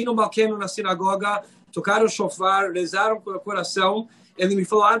ouviram um balqueno na sinagoga, tocaram o shofar, rezaram com o coração. Ele me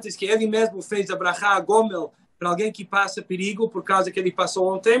falou antes que ele mesmo fez a brachá gomel para alguém que passa perigo por causa que ele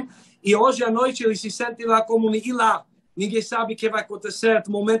passou ontem. E hoje à noite ele se sente lá como lá. Ninguém sabe o que vai acontecer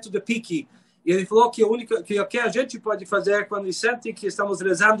no momento de pique. E ele falou que o que a gente pode fazer quando ele sente que estamos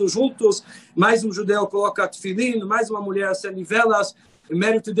rezando juntos, mais um judeu coloca tefilim, mais uma mulher acende velas, o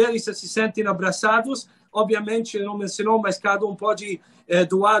mérito deles se sentem abraçados. Obviamente, ele não mencionou, mas cada um pode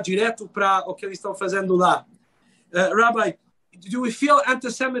doar direto para o que eles estão fazendo lá. Rabbi, do we feel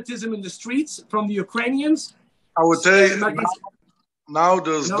anti-Semitism in the streets from the Ukrainians? I would say now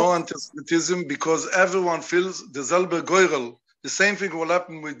there's no anti-Semitism because everyone feels the Zelber Goyrel. The same thing will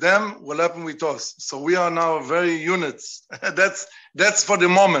happen with them, will happen with us. So we are now very units. That's for the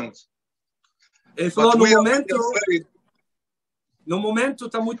moment. Ele falou no momento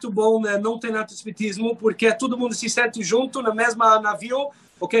está muito bom, né? Não tem antissemitismo, porque todo mundo se sente junto no mesmo navio.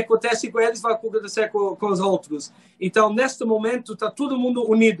 O que acontece com eles vai acontecer com os outros. Então, neste momento, está todo mundo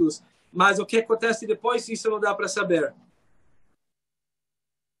unidos. Mas o que acontece depois, isso não dá para saber.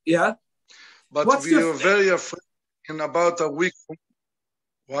 Yeah? But we are very afraid in about a week.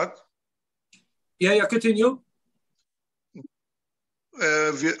 What? Yeah, continue.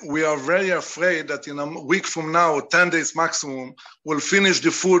 We are very afraid that in a week from now, 10 days maximum, we'll finish the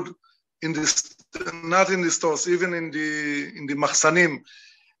food in this, not in the stores, even in the machsanim.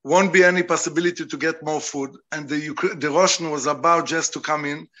 Won't be any possibility to get more food. And the Russian was about just to come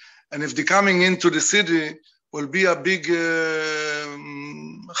in. And if they're coming into the city, will be a big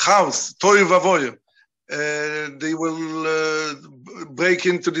house, toy vavoy. They will break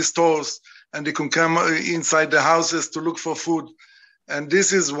into the stores and they can come inside the houses to look for food. And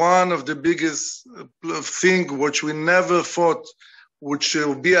this is one of the biggest thing which we never thought which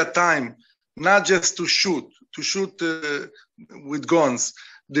will be a time, not just to shoot with guns.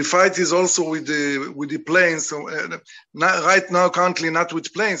 The fight is also with the planes. So, not, right now, currently not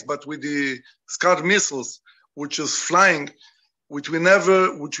with planes, but with the Scud missiles, which is flying, which we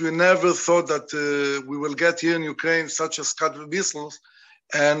never thought that we will get here in Ukraine, such as Scud missiles,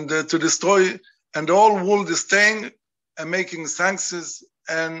 and to destroy, and the whole world is staying and making sanctions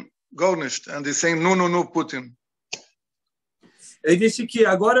and garnished, and they're saying no, Putin. Ele disse que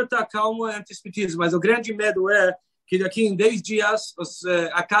agora está calmo o antissemitismo, mas o grande medo é que daqui em 10 dias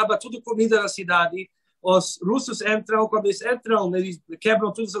acaba tudo comida na cidade. Os russos entram, quando eles entram, eles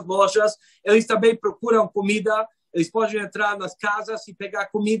quebram todas as lojas, eles também procuram comida, eles podem entrar nas casas e pegar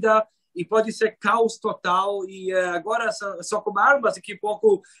comida, e pode ser caos total, e agora só com armas, daqui a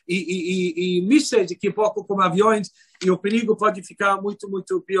pouco, e mísseis, daqui a pouco com aviões, e o perigo pode ficar muito,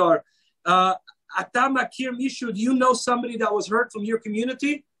 muito pior. Atamakir Mishu, do you know somebody that was hurt from your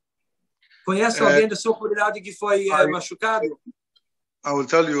community? Conhece alguém da sua comunidade que foi machucado? I will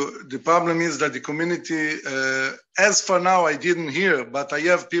tell you, the problem is that the community, as for now, I didn't hear, but I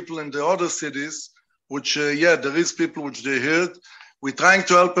have people in the other cities, which, there is people which they heard. We're trying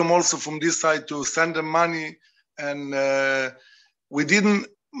to help them also from this side to send them money. And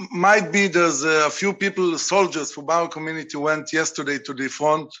might be there's a few people, soldiers from our community went yesterday to the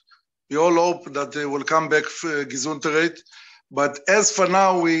front. We all hope that they will come back Gesundheit. But as for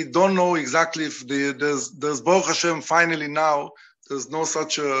now, we don't know exactly if there's Baruch Hashem finally now, there's no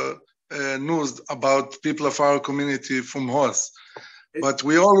such news about people of our community from Hos. But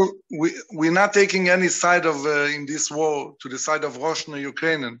we're not taking any side of in this war to the side of Russian or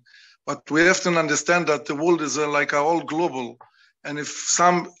Ukrainian. But we have to understand that the world is like all global, and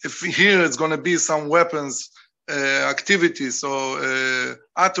if here it's going to be some weapons activities or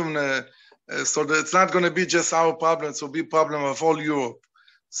atom, so that it's not going to be just our problem; it will be a problem of all Europe.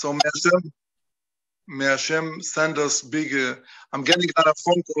 So may Hashem send us big. I'm getting a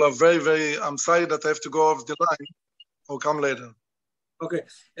phone call. I'm sorry that I have to go off the line. I'll come later. Ok.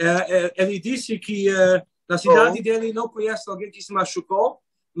 Ele disse que na cidade dele não conhece alguém que se machucou,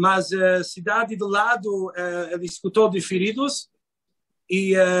 mas a cidade do lado ele escutou de feridos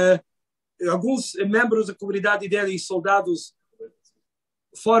e alguns membros da comunidade dele, soldados,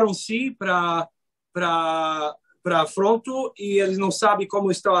 foram-se para Fronto e eles não sabem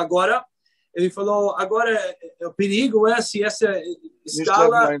como estão agora. Ele falou, agora o perigo é se essa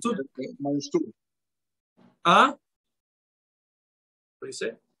escala... tudo...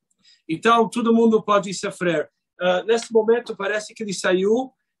 Então, todo mundo pode sofrer. Nesse momento, parece que ele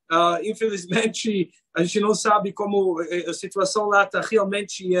saiu. Infelizmente, a gente não sabe como a situação lá está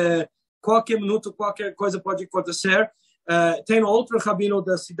realmente. Qualquer minuto, qualquer coisa pode acontecer. Tem outro rabino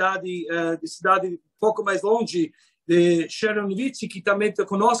da cidade, um pouco mais longe, de Cheronovitz, que também está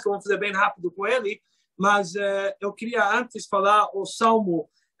conosco. Vamos fazer bem rápido com ele. Mas eu queria antes falar o Salmo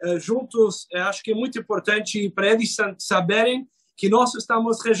juntos. Acho que é muito importante para eles saberem que nós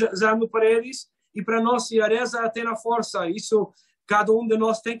estamos rezando para eles e para nós e a reza tem a força. Isso, cada um de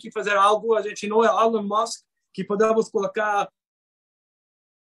nós tem que fazer algo. A gente não é Elon Musk que podemos colocar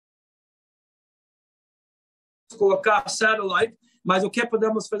satellite, mas o que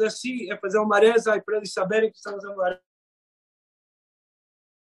podemos fazer sim é fazer uma reza e para eles saberem que estamos fazendo uma reza.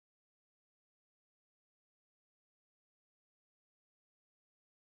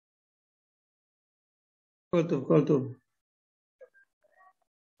 Quanto?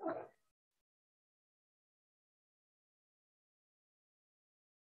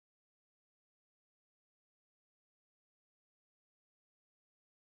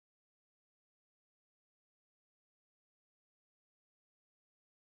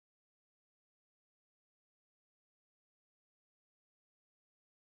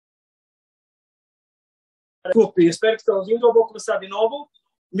 Desculpe, espero que estão ouvindo. Eu vou começar de novo.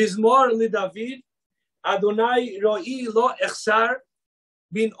 Mizmor li David, Adonai ro'i lo echsar,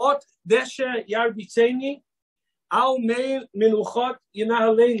 bin ot deshe yarbitzeni, al meil menuchot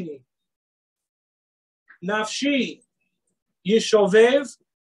yinahaleni. Nafshi yishovev,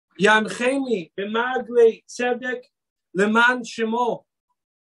 yancheni b'maglei tzedek, leman shemo,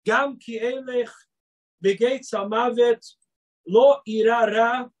 gam ki elech begeitz hamavet, lo ira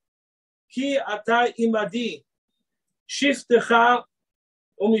ra, כי אתה עמדי, שפתך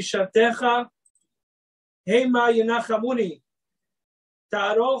ומשענתך, המה ינחמוני,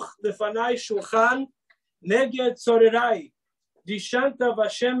 תערוך לפני שולחן נגד צורריי, דשנת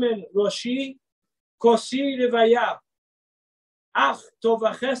ושמן ראשי, כוסי רוויה, אך טוב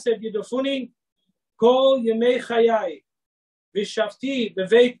וחסד ידפוני, כל ימי חיי, ושבתי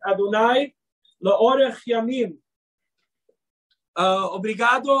בבית אדוני לאורך ימים.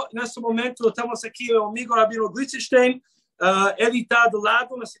 Obrigado. Nesse momento, estamos aqui, o amigo Rabino Glitzstein. Ele está do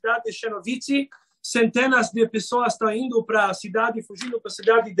lado, na cidade de Chernovitz. Centenas de pessoas estão indo para a cidade, fugindo para a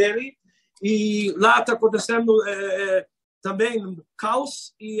cidade dele. E lá está acontecendo também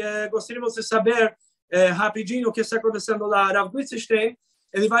caos. E gostaríamos de saber rapidinho o que está acontecendo lá. Rav Glitzstein,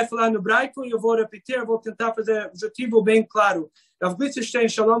 ele vai falar no hebraico e eu vou repetir, vou tentar fazer o objetivo bem claro. Rav Glitzstein,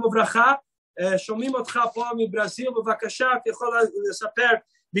 Shalom Uvracha. שומעים אותך פה מברזיל, בבקשה, אתה יכול לספר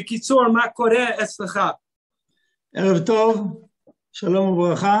בקיצור מה קורה אצלך. ערב טוב, שלום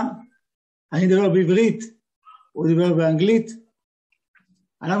וברכה. אני מדבר בעברית, הוא דיבר באנגלית.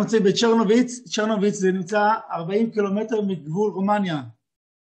 אנחנו נמצאים בצ'רנוביץ. צ'רנוביץ זה נמצא 40 קילומטר מגבול רומניה.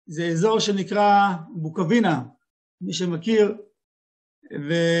 זה אזור שנקרא בוקווינה, מי שמכיר.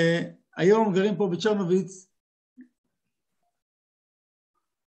 והיום גרים פה בצ'רנוביץ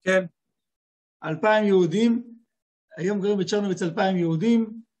כן. 2,000 יהודים. היום גרים בצ'רנוביץ 2,000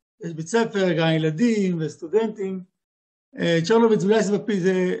 יהודים. יש בית ספר, גן ילדים וסטודנטים. צ'רנוביץ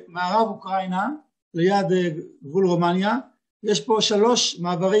זה מערב אוקראינה, ליד גבול רומניה. יש פה 3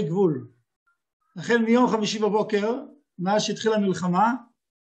 מעברי גבול. החל מיום חמישי בבוקר, מאז שהתחילה המלחמה,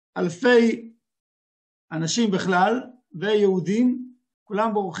 אלפי אנשים בכלל ויהודים,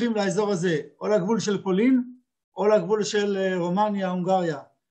 כולם בורחים לאזור הזה, או לגבול של פולין, או לגבול של רומניה, הונגריה,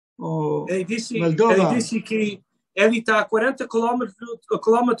 או מולדובה. Ele está a 40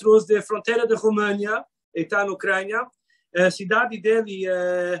 quilômetros da fronteira da România, ele está na Ucrânia. A cidade dele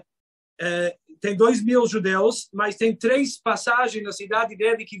tem 2.000 judeus, mas tem 3 passagens na cidade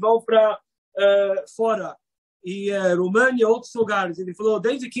dele que vão para fora. E România e outros lugares. Ele falou,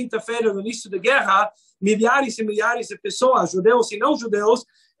 desde quinta-feira, no início da guerra, milhares e milhares de pessoas, judeus e não judeus,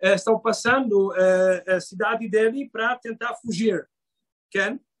 estão passando a cidade dele para tentar fugir.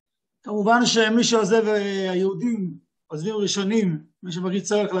 כן? כמובן שמי שעוזב, היהודים עוזבים ראשונים, מי שמרגיש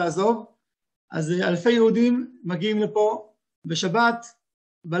צורך לעזוב, אז אלפי יהודים מגיעים לפה. בשבת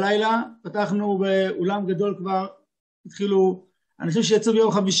בלילה פתחנו באולם גדול, כבר התחילו, אנשים שיצאו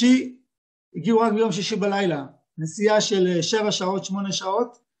ביום חמישי הגיעו רק ביום שישי בלילה, נסיעה של 7 שעות, 8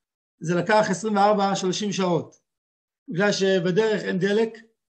 שעות, זה לקח 24-30 שעות, בגלל שבדרך אין דלק,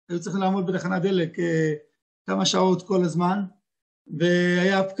 היו צריכים לעמוד בתחנת דלק כמה שעות כל הזמן,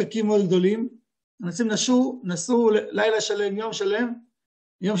 והיה פקקים מאוד גדולים. אנשים נסעו לילה שלם, יום שלם.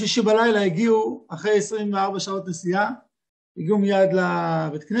 יום שישי בלילה הגיעו, אחרי 24 שעות נסיעה, הגיעו מיד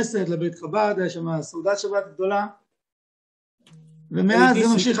לבית כנסת, לבית חב"ד, היה שם סעודת שבת גדולה, ומאז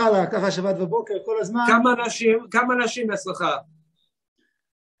זה ממשיך הלאה, ככה שבת בבוקר, כל הזמן. כמה אנשים אצלך?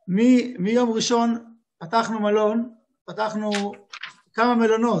 מיום ראשון פתחנו מלון, פתחנו כמה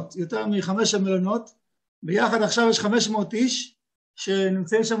מלונות, יותר מ5 מלונות, ביחד עכשיו יש 500 איש,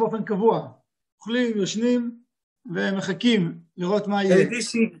 שנמצאים שם באופן קבוע, אוכלים, יושנים ומחכים לראות מה יהיה.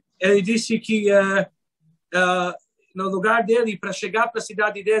 Ele disse que no lugar dele, para chegar para a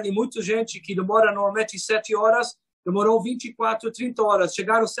cidade dele, muita gente que demora normalmente 7 horas, demorou 24, 30 horas.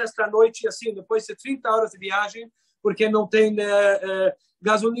 Chegaram sexta-noite, assim, depois de 30 horas de viagem, porque não tem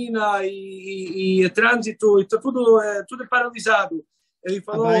gasolina e trânsito, e tudo paralisado. Ele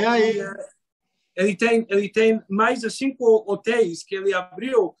falou que ele tem mais de 5 hotéis que ele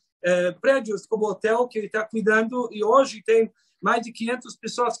abriu, prédios como hotel que ele está cuidando, e hoje tem mais de 500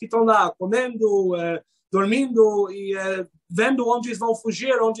 pessoas que estão lá comendo, dormindo e vendo onde eles vão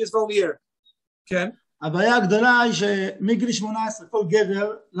fugir, onde eles vão ir. כן? הבעיה הגדולה היא שמגיל 18 כל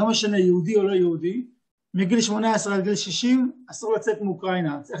גבר, לא משנה יהודי או לא יהודי, מגיל 18 עד גיל 60 אסור לצאת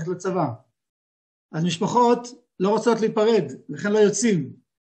מאוקראינה, צריך לצאת לצבא. אז משפחות לא רוצות להיפרד, לכן לא יוצאים.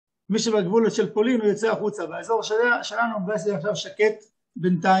 מי שבגבול של פולין הוא יוצא החוצה, באזור שלנו בעצם עכשיו שקט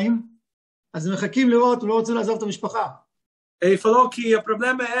בינתיים, אז הם מחכים לראות, לא רוצים לעזוב את המשפחה. Ele falou que o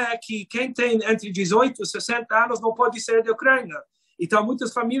problema é que quem tem entre 18 e 60 anos não pode sair da Ucrânia. Então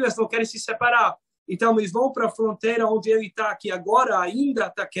muitas famílias não querem se separar. Então eles vão para a fronteira onde ele está, que agora ainda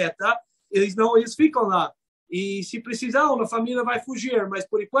está quieta, eles ficam lá. E se precisar, a família vai fugir, mas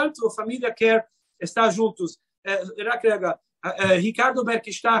por enquanto a família quer estar juntos. Ricardo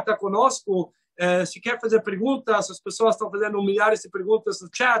Berkstadt está conosco. Se quer fazer perguntas, as pessoas estão fazendo milhares de perguntas no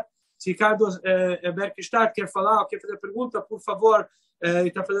chat. Se Ricardo Berkstadt quer falar ou quer fazer pergunta, por favor, ele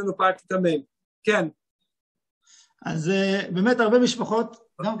está fazendo parte também. כן. אז באמת הרבה משפחות,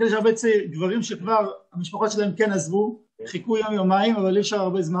 גם כאלה שהרבה גברים שכבר המשפחות שלהם כן עזבו, חיכו יום-יומיים, אבל אי אפשר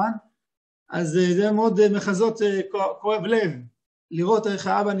הרבה זמן, אז זה מאוד מחזות, כואב לב, לראות איך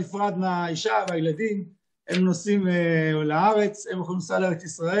האבא נפרד מהאישה והילדים, הם נוסעים לארץ, הם יכולים לנסוע לארץ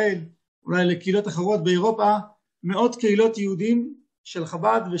ישראל, אולי לקהילות אחרות באירופה, מאות קהילות יהודים של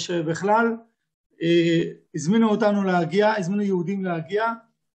חב"ד ושבכלל הזמינו אותנו להגיע, הזמינו יהודים להגיע,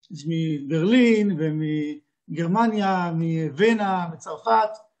 מברלין ומגרמניה, מווינה, מצרפת,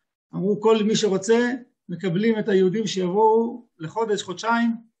 אמרו כל מי שרוצה, מקבלים את היהודים שיבואו לחודש,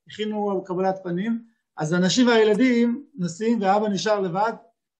 חודשיים, הכינו קבלת פנים, אז האנשים והילדים נוסעים והאבא נשאר לבד,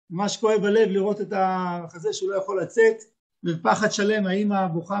 ממש כואב הלב לראות את החזה שהוא לא יכול לצאת, בפחד שלם, האמא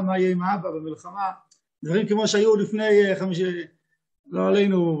בוכה מה יהיה עם האבא במלחמה, דברים כמו שהיו לפני לא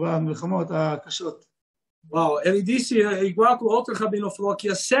עלינו במלחמות הקשות. Uau, ele disse, igual que o outro rabino falou, que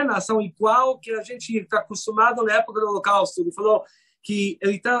as cenas são igual que a gente está acostumado na época do Holocausto. Ele falou que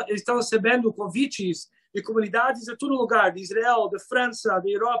eles estão recebendo convites de comunidades de todo lugar, de Israel, de França,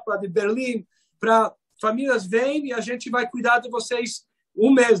 de Europa, de Berlim, para famílias vêm e a gente vai cuidar de vocês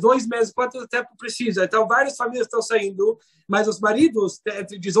 1 mês, 2 meses, quanto tempo precisa. Então, várias famílias estão saindo, mas os maridos,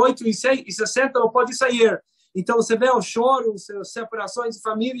 entre 18 e 60, não podem sair. Então, você vê os choros, as separações de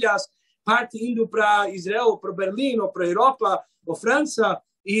famílias, parte indo para Israel, para Berlim, ou para Europa, ou França,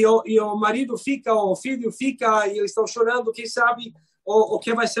 e o marido fica, o filho fica, e eles estão chorando, quem sabe o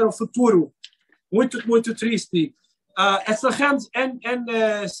que vai ser o futuro. Muito, muito triste. אצלכם אין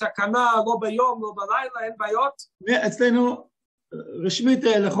סכנה, לא ביום, לא בלילה, אין בעיות? אצלנו רשמית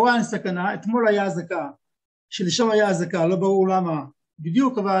לכאורה אין סכנה, אתמול היה אזעקה, שלשום היה אזעקה, לא ברור למה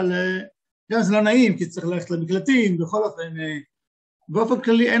בדיוק, אבל גם זה לא נעים, כי צריך ללכת למקלטים, בכל אופן, באופן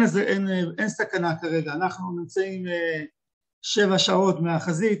כללי אין סכנה כרגע, אנחנו נמצאים 7 שעות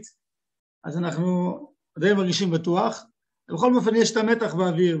מהחזית, אז אנחנו די מרגישים בטוח, בכל אופן יש את המתח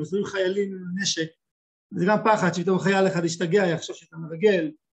באוויר, בסביב חיילים עם נשק, זה גם פחד שפתאום חייל אחד ישתגע, יחשוב שאתה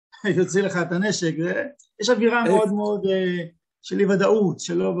מרגל, יוציא לך את הנשק, יש אווירה מאוד מאוד של אי ודאות,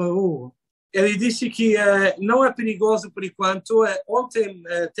 שלא ברור. Ele disse que não é perigoso por enquanto. Ontem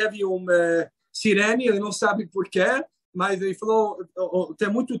teve sirene, ele não sabe por quê, mas ele falou que é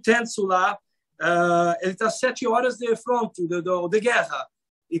muito tenso lá. Ele está 7 horas de fronte, de guerra.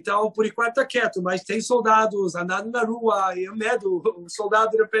 Então, por enquanto está quieto, mas tem soldados andando na rua e é medo. O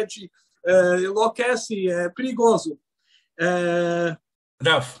soldado, de repente, enlouquece, é perigoso.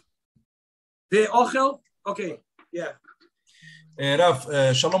 רב. ואוכל? אוקיי, רב,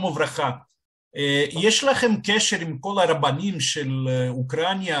 שלום וברכה. יש לכם קשר עם כל הרבנים של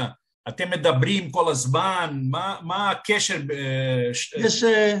אוקראינה? אתם מדברים כל הזמן? מה הקשר?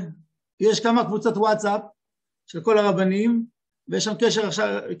 יש כמה קבוצות וואטסאפ של כל הרבנים, ויש שם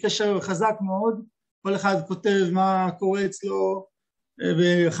קשר חזק מאוד. כל אחד כותב מה קורה אצלו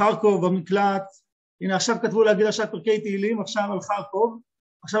בחרקוב, במקלט. הנה עכשיו כתבו להגיד עכשיו פרקי תהילים, עכשיו על חרקוב.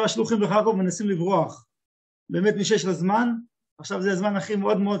 עכשיו השלוחים בחרקוב מנסים לברוח. באמת משש לזמן. עכשיו זה הזמן הכי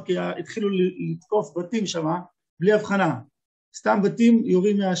מאוד מאוד, כי התחילו לתקוף בתים שם, בלי הבחנה. סתם בתים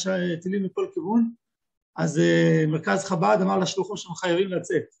יורים טילים מכל כיוון, אז מרכז חב"ד אמר לשלוחים שהם חייבים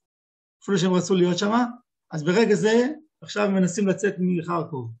לצאת. אפילו שהם רצו להיות שם, אז ברגע זה, עכשיו הם מנסים לצאת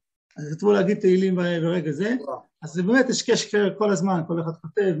מחרקוב. אז כתבו להגיד תהילים ברגע זה, אז באמת יש קשר כל הזמן, כל אחד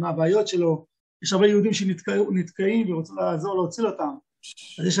כותב מה הבעיות שלו, יש הרבה יהודים שנתקעים ורוצים לעזור להוציא אותם.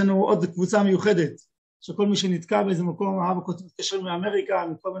 אז יש לנו עוד קבוצה מיוחדת, שכל מי שנתקע באיזה מקום, האבא מתקשר מאמריקה,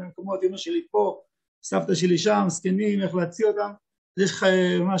 מכל מיני מקומות, אמא שלי פה, סבתא שלי שם, סקנים, איך להציע אותם. יש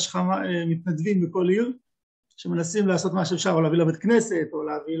ממש מתנדבים בכל עיר, שמנסים לעשות מה שאפשר, או להביא לבית כנסת, או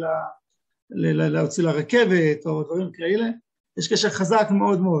להוציא לרכבת, או דברים כאלה. יש קשר חזק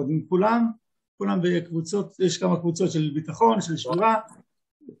מאוד מאוד עם כולם בקבוצות, יש כמה קבוצות של ביטחון, של שמירה,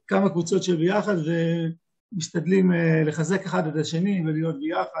 כמה קבוצות של ביחד, ומשתדלים לחזק אחד את השני, ולהיות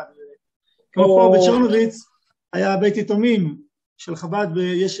ביחד, כמו פה בצ'רנוביץ, היה בית יתומים של חב"ד,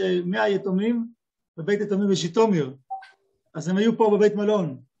 יש 100 יתומים בבית יתומים בשיטומיר, אז הם היו פה בבית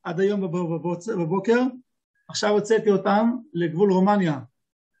מלון, עד היום בבוקר, עכשיו הוצאתי אותם לגבול רומניה,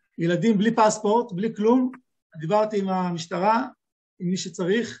 ילדים בלי פספורט, בלי כלום, דיברתי עם המשטרה, עם מי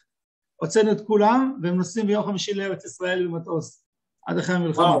שצריך, הוצאנו את כולם, והם נוסעים ביום חמישי לארץ ישראל במטוס, עד אחרי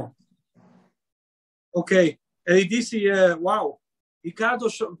המלחמה. אוקיי, ele disse, uau, Ricardo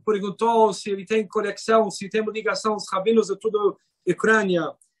perguntou se ele tem conexão, se tem ligação os rabinos de toda a Ucrânia.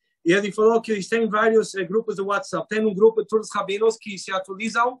 E ele falou que eles têm vários grupos de WhatsApp. Tem um grupo de todos os rabinos que se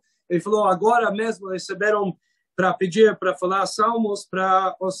atualizam. Ele falou, agora mesmo receberam para pedir, para falar salmos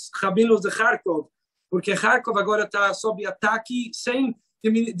para os rabinos de Kharkov. Porque Kharkov agora está sob ataque sem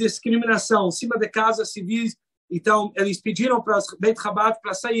discriminação, em cima de casas civis. Então, eles pediram para os Beit Chabad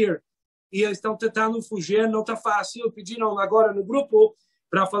para sair. E eles estão tentando fugir, não está fácil. Pediram agora no grupo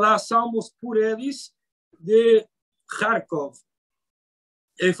para falar salmos por eles de Kharkov.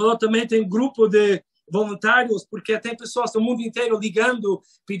 Ele falou também tem grupo de voluntários, porque tem pessoas do mundo inteiro ligando,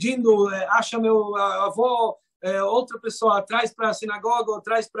 pedindo, acha meu avô, outra pessoa, traz para a sinagoga, ou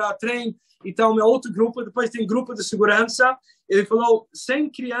traz para trem. Então, é outro grupo. Depois tem grupo de segurança. Ele falou 100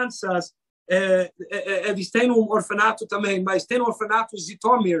 crianças, eles têm um orfanato também, mas tem um orfanato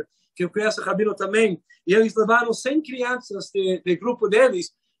Zitomir, que eu conheço o Rabino também, e eles levaram 100 crianças de grupo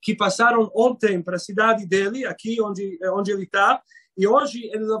deles, que passaram ontem para a cidade dele, aqui onde ele está, e hoje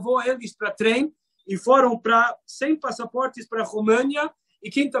ele levou eles para trem, e foram para 100 passaportes para a România, e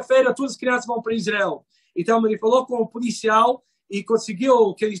quinta-feira todas as crianças vão para Israel. Então ele falou com o policial, e conseguiu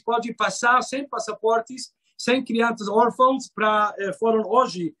que eles podem passar sem passaportes, sem crianças órfãos, foram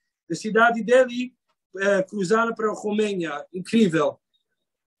hoje da cidade dele cruzar para a Romênia. Incrível.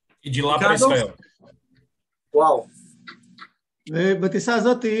 E de lá para Israel. וואו. ובטיסה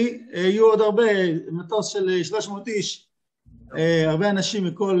הזאת יהיו עוד הרבה, מטוס של 300 איש, הרבה אנשים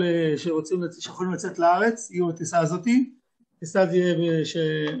מכל שיכולים לצאת לארץ, יהיו בטיסה הזאת. טיסה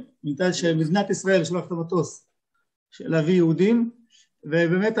שמדינת ישראל שלח את המטוס להביא יהודים,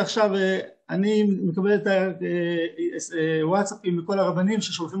 ובאמת עכשיו אני מקבל את הוואטסאפים מכל הרבנים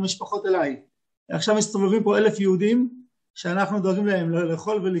ששולחים משפחות אליי. עכשיו מסתובבים פה 1,000 יהודים שאנחנו דואגים להם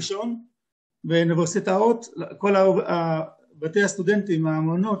לאכול ולישון באוניברסיטאות, כל בתי הסטודנטים,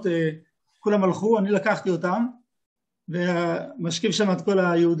 המעונות, כולם הלכו, אני לקחתי אותם ומשקיף שם את כל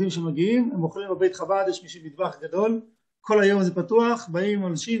היהודים שמגיעים, הם אוכלים בבית חב"ד, יש מישהו מטבח גדול, כל היום זה פתוח, באים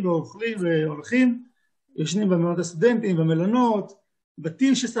אנשים ואוכלים והולכים, יושנים במעונות הסטודנטים, במלונות,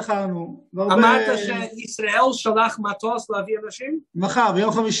 בתים ששכרנו. אמרת שישראל שלח מטוס להביא אנשים? מחר,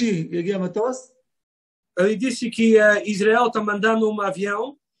 ביום חמישי יגיע מטוס. Ele disse que Israel está mandando um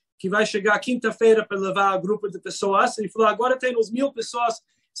avião que vai chegar quinta-feira para levar um grupo de pessoas. Ele falou, agora tem uns 1.000 pessoas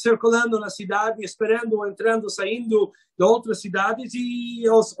circulando na cidade, esperando, entrando, saindo de outras cidades, e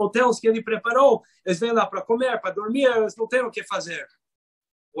os hotéis que ele preparou, eles vêm lá para comer, para dormir, eles não têm o que fazer.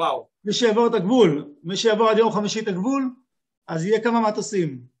 Uau! מי שיעבור את הגבול, מי שיעבור עד יום חמישי את הגבול, אז יהיה כמה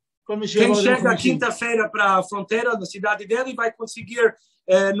מטוסים. Quem chega quinta-feira para a fronteira da cidade dele vai conseguir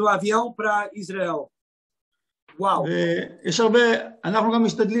no avião para Israel. וואו. ויש הרבה, אנחנו גם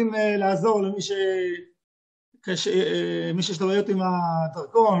משתדלים לעזור למי שיש לו בעיות עם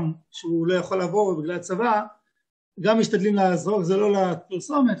הדרכון, שהוא לא יכול לעבור בגלל הצבא, גם משתדלים לעזור, זה לא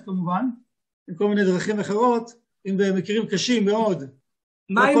לפרסומת כמובן, עם כל מיני דרכים אחרות, אם במקרים קשים מאוד,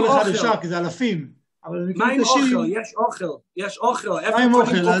 מה עם אוכל? כל אחד אפשר, כי זה אלפים, אבל במקרים קשים... מה עם אוכל? יש אוכל. מה עם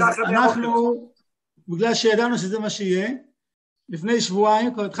אוכל? אז אנחנו, בגלל שידענו שזה מה שיהיה, לפני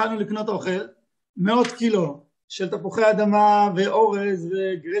שבועיים כבר התחלנו לקנות אוכל, 100 קילו, של תפוחי אדמה ואורז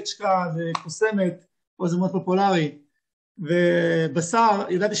וגרצ'קה וקוסמת, פה זה מאוד פופולרי, ובשר,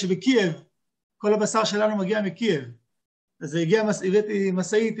 ידעתי שבקייב, כל הבשר שלנו מגיע מקייב, אז הבאתי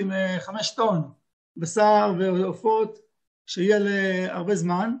מסעית עם 5 טון, בשר ועופות, שיהיה להרבה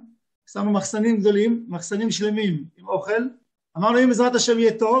זמן, שמנו מחסנים גדולים, מחסנים שלמים עם אוכל, אמרנו אם בעזרת השם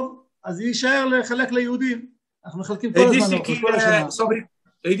יהיה טוב, אז יישאר לחלק ליהודים, אנחנו מחלקים כל הזמן אוכל, כל השנה.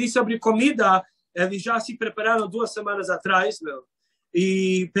 Eu disse sobre comida, eles já se prepararam 2 semanas atrás,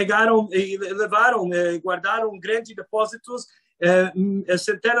 e pegaram e levaram, guardaram grandes depósitos,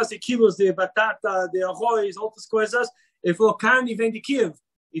 centenas de quilos de batata, de arroz, outras coisas. Ele falou, carne vem de Kiev,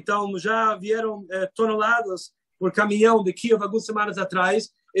 então já vieram toneladas por caminhão de Kiev algumas semanas atrás.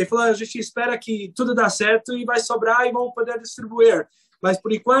 Ele falou, a gente espera que tudo dá certo e vai sobrar e vão poder distribuir, mas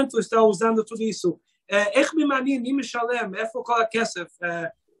por enquanto estão usando tudo isso. איך ממני, מי משלם, איפה כל הכסף,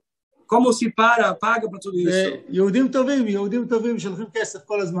 כמו se paga para tudo isso? יהודים טובים שלוחים כסף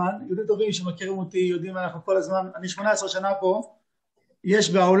כל הזמן, יהודים טובים שמכירים אותי, יודעים אנחנו כל הזמן, אני 18 שנה פה, יש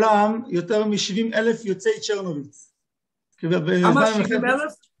בעולם יותר מ-70,000 יוצאי צ'רנוביץ. כמה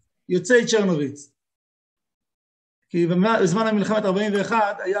 70,000? יוצאי צ'רנוביץ. כי בזמן המלחמת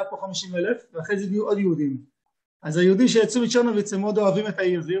 41 היה פה 50,000, ואחרי זה היו עוד יהודים. אז היהודים שיצאו מצ'רנוביץ הם מאוד אוהבים את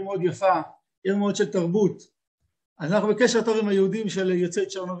העיר, זו עיר מאוד יפה, עיר מאוד של תרבות. אז אנחנו בקשר טוב עם היהודים של יוצאי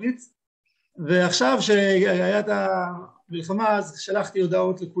צ'רנוביץ, ועכשיו שהיה את המלחמה אז שלחתי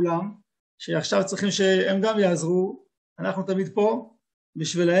הודעות לכולם, שעכשיו צריכים שהם גם יעזרו, אנחנו תמיד פה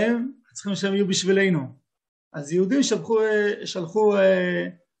בשבילהם, צריכים שהם יהיו בשבילנו. אז יהודים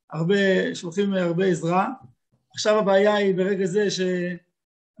שולחים הרבה עזרה, עכשיו הבעיה היא ברגע זה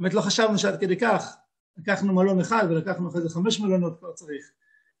שבאמת לא חשבנו שעד כדי כך, לקחנו מלון אחד ולקחנו אחרי זה 5 מלונות כבר צריך,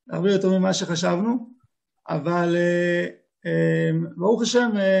 הרבה יותר ממה שחשבנו, אבל ברוך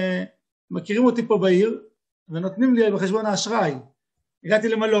השם מכירים אותי פה בעיר ונותנים לי בחשבון האשראי. הגעתי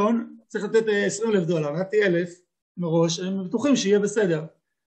למלון, צריך לתת $20,000, נתתי 1,000 מראש, הם בטוחים שיהיה בסדר,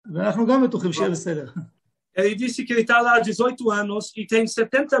 ואנחנו גם בטוחים שיהיה בסדר. Ele disse que ele está lá há 18 anos e tem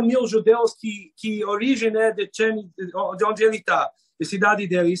 70.000 judeus que origem de onde ele está, da cidade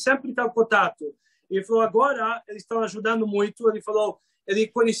dele, e sempre está em contato. Ele falou, agora eles estão ajudando muito. Ele falou, ele é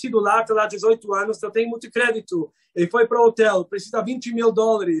conhecido lá, está lá há 18 anos, então tem muito crédito. Ele foi para o hotel, precisa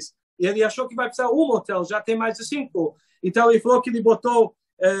 $20,000, e ele achou que vai precisar hotel, já tem mais de 5. Então ele falou que ele botou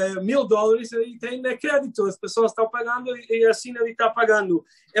 $1,000, ele tem crédito, as pessoas estão pagando e assim ele está pagando.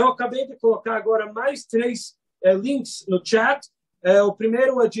 Eu acabei de colocar agora mais 3 links no chat. O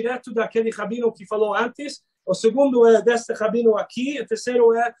primeiro é direto daquele rabino que falou antes, o segundo é desse rabino aqui, o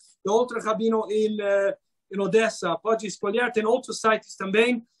terceiro é do outro rabino em Odessa, pode escolher, tem outros sites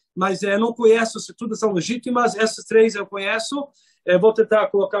também, mas eu não conheço se todas são legítimas, essas 3 eu conheço, vou tentar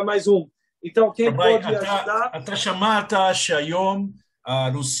colocar mais um. então quem pode ajudar? אתה שמעת שהיום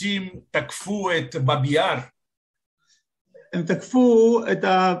הרוסים תקפו את בביאר? הם תקפו את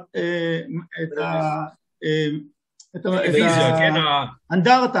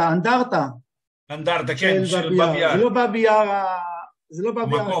האנדרטה כן, של בביאר. זה לא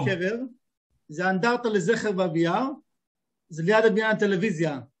בביאר הקבר, זה האנדרטה לזכר בביאר, זה ליד הבניין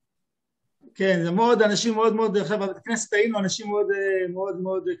הטלוויזיה. כן, זה מאוד, אנשים מאוד מאוד, עכשיו בבית הכנסת היינו, אנשים מאוד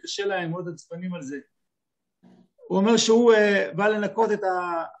מאוד קשה להם, מאוד עצבנים על זה. הוא אומר שהוא בא לנקות את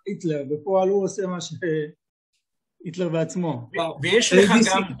היטלר, בפועל הוא עושה מה שהיטלר בעצמו. ויש לך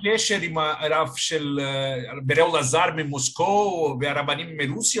גם קשר עם הרב של בראו לזר ממוסקו והרבנים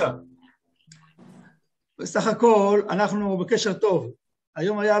מרוסיה? בסך הכל אנחנו בקשר טוב.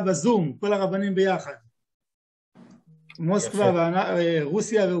 היום היה בזום, כל הרבנים ביחד. מוסקבה,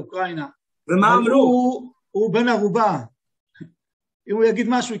 רוסיה ואוקראינה. ומה אמרו? הוא בן ערובה. אם הוא יגיד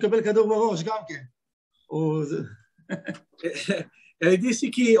משהו, יקבל כדור בראש גם כן. Ele disse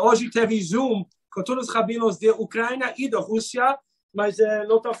que hoje teve Zoom com todos os rabinos de Ucrânia e da Rússia, mas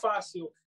não está fácil.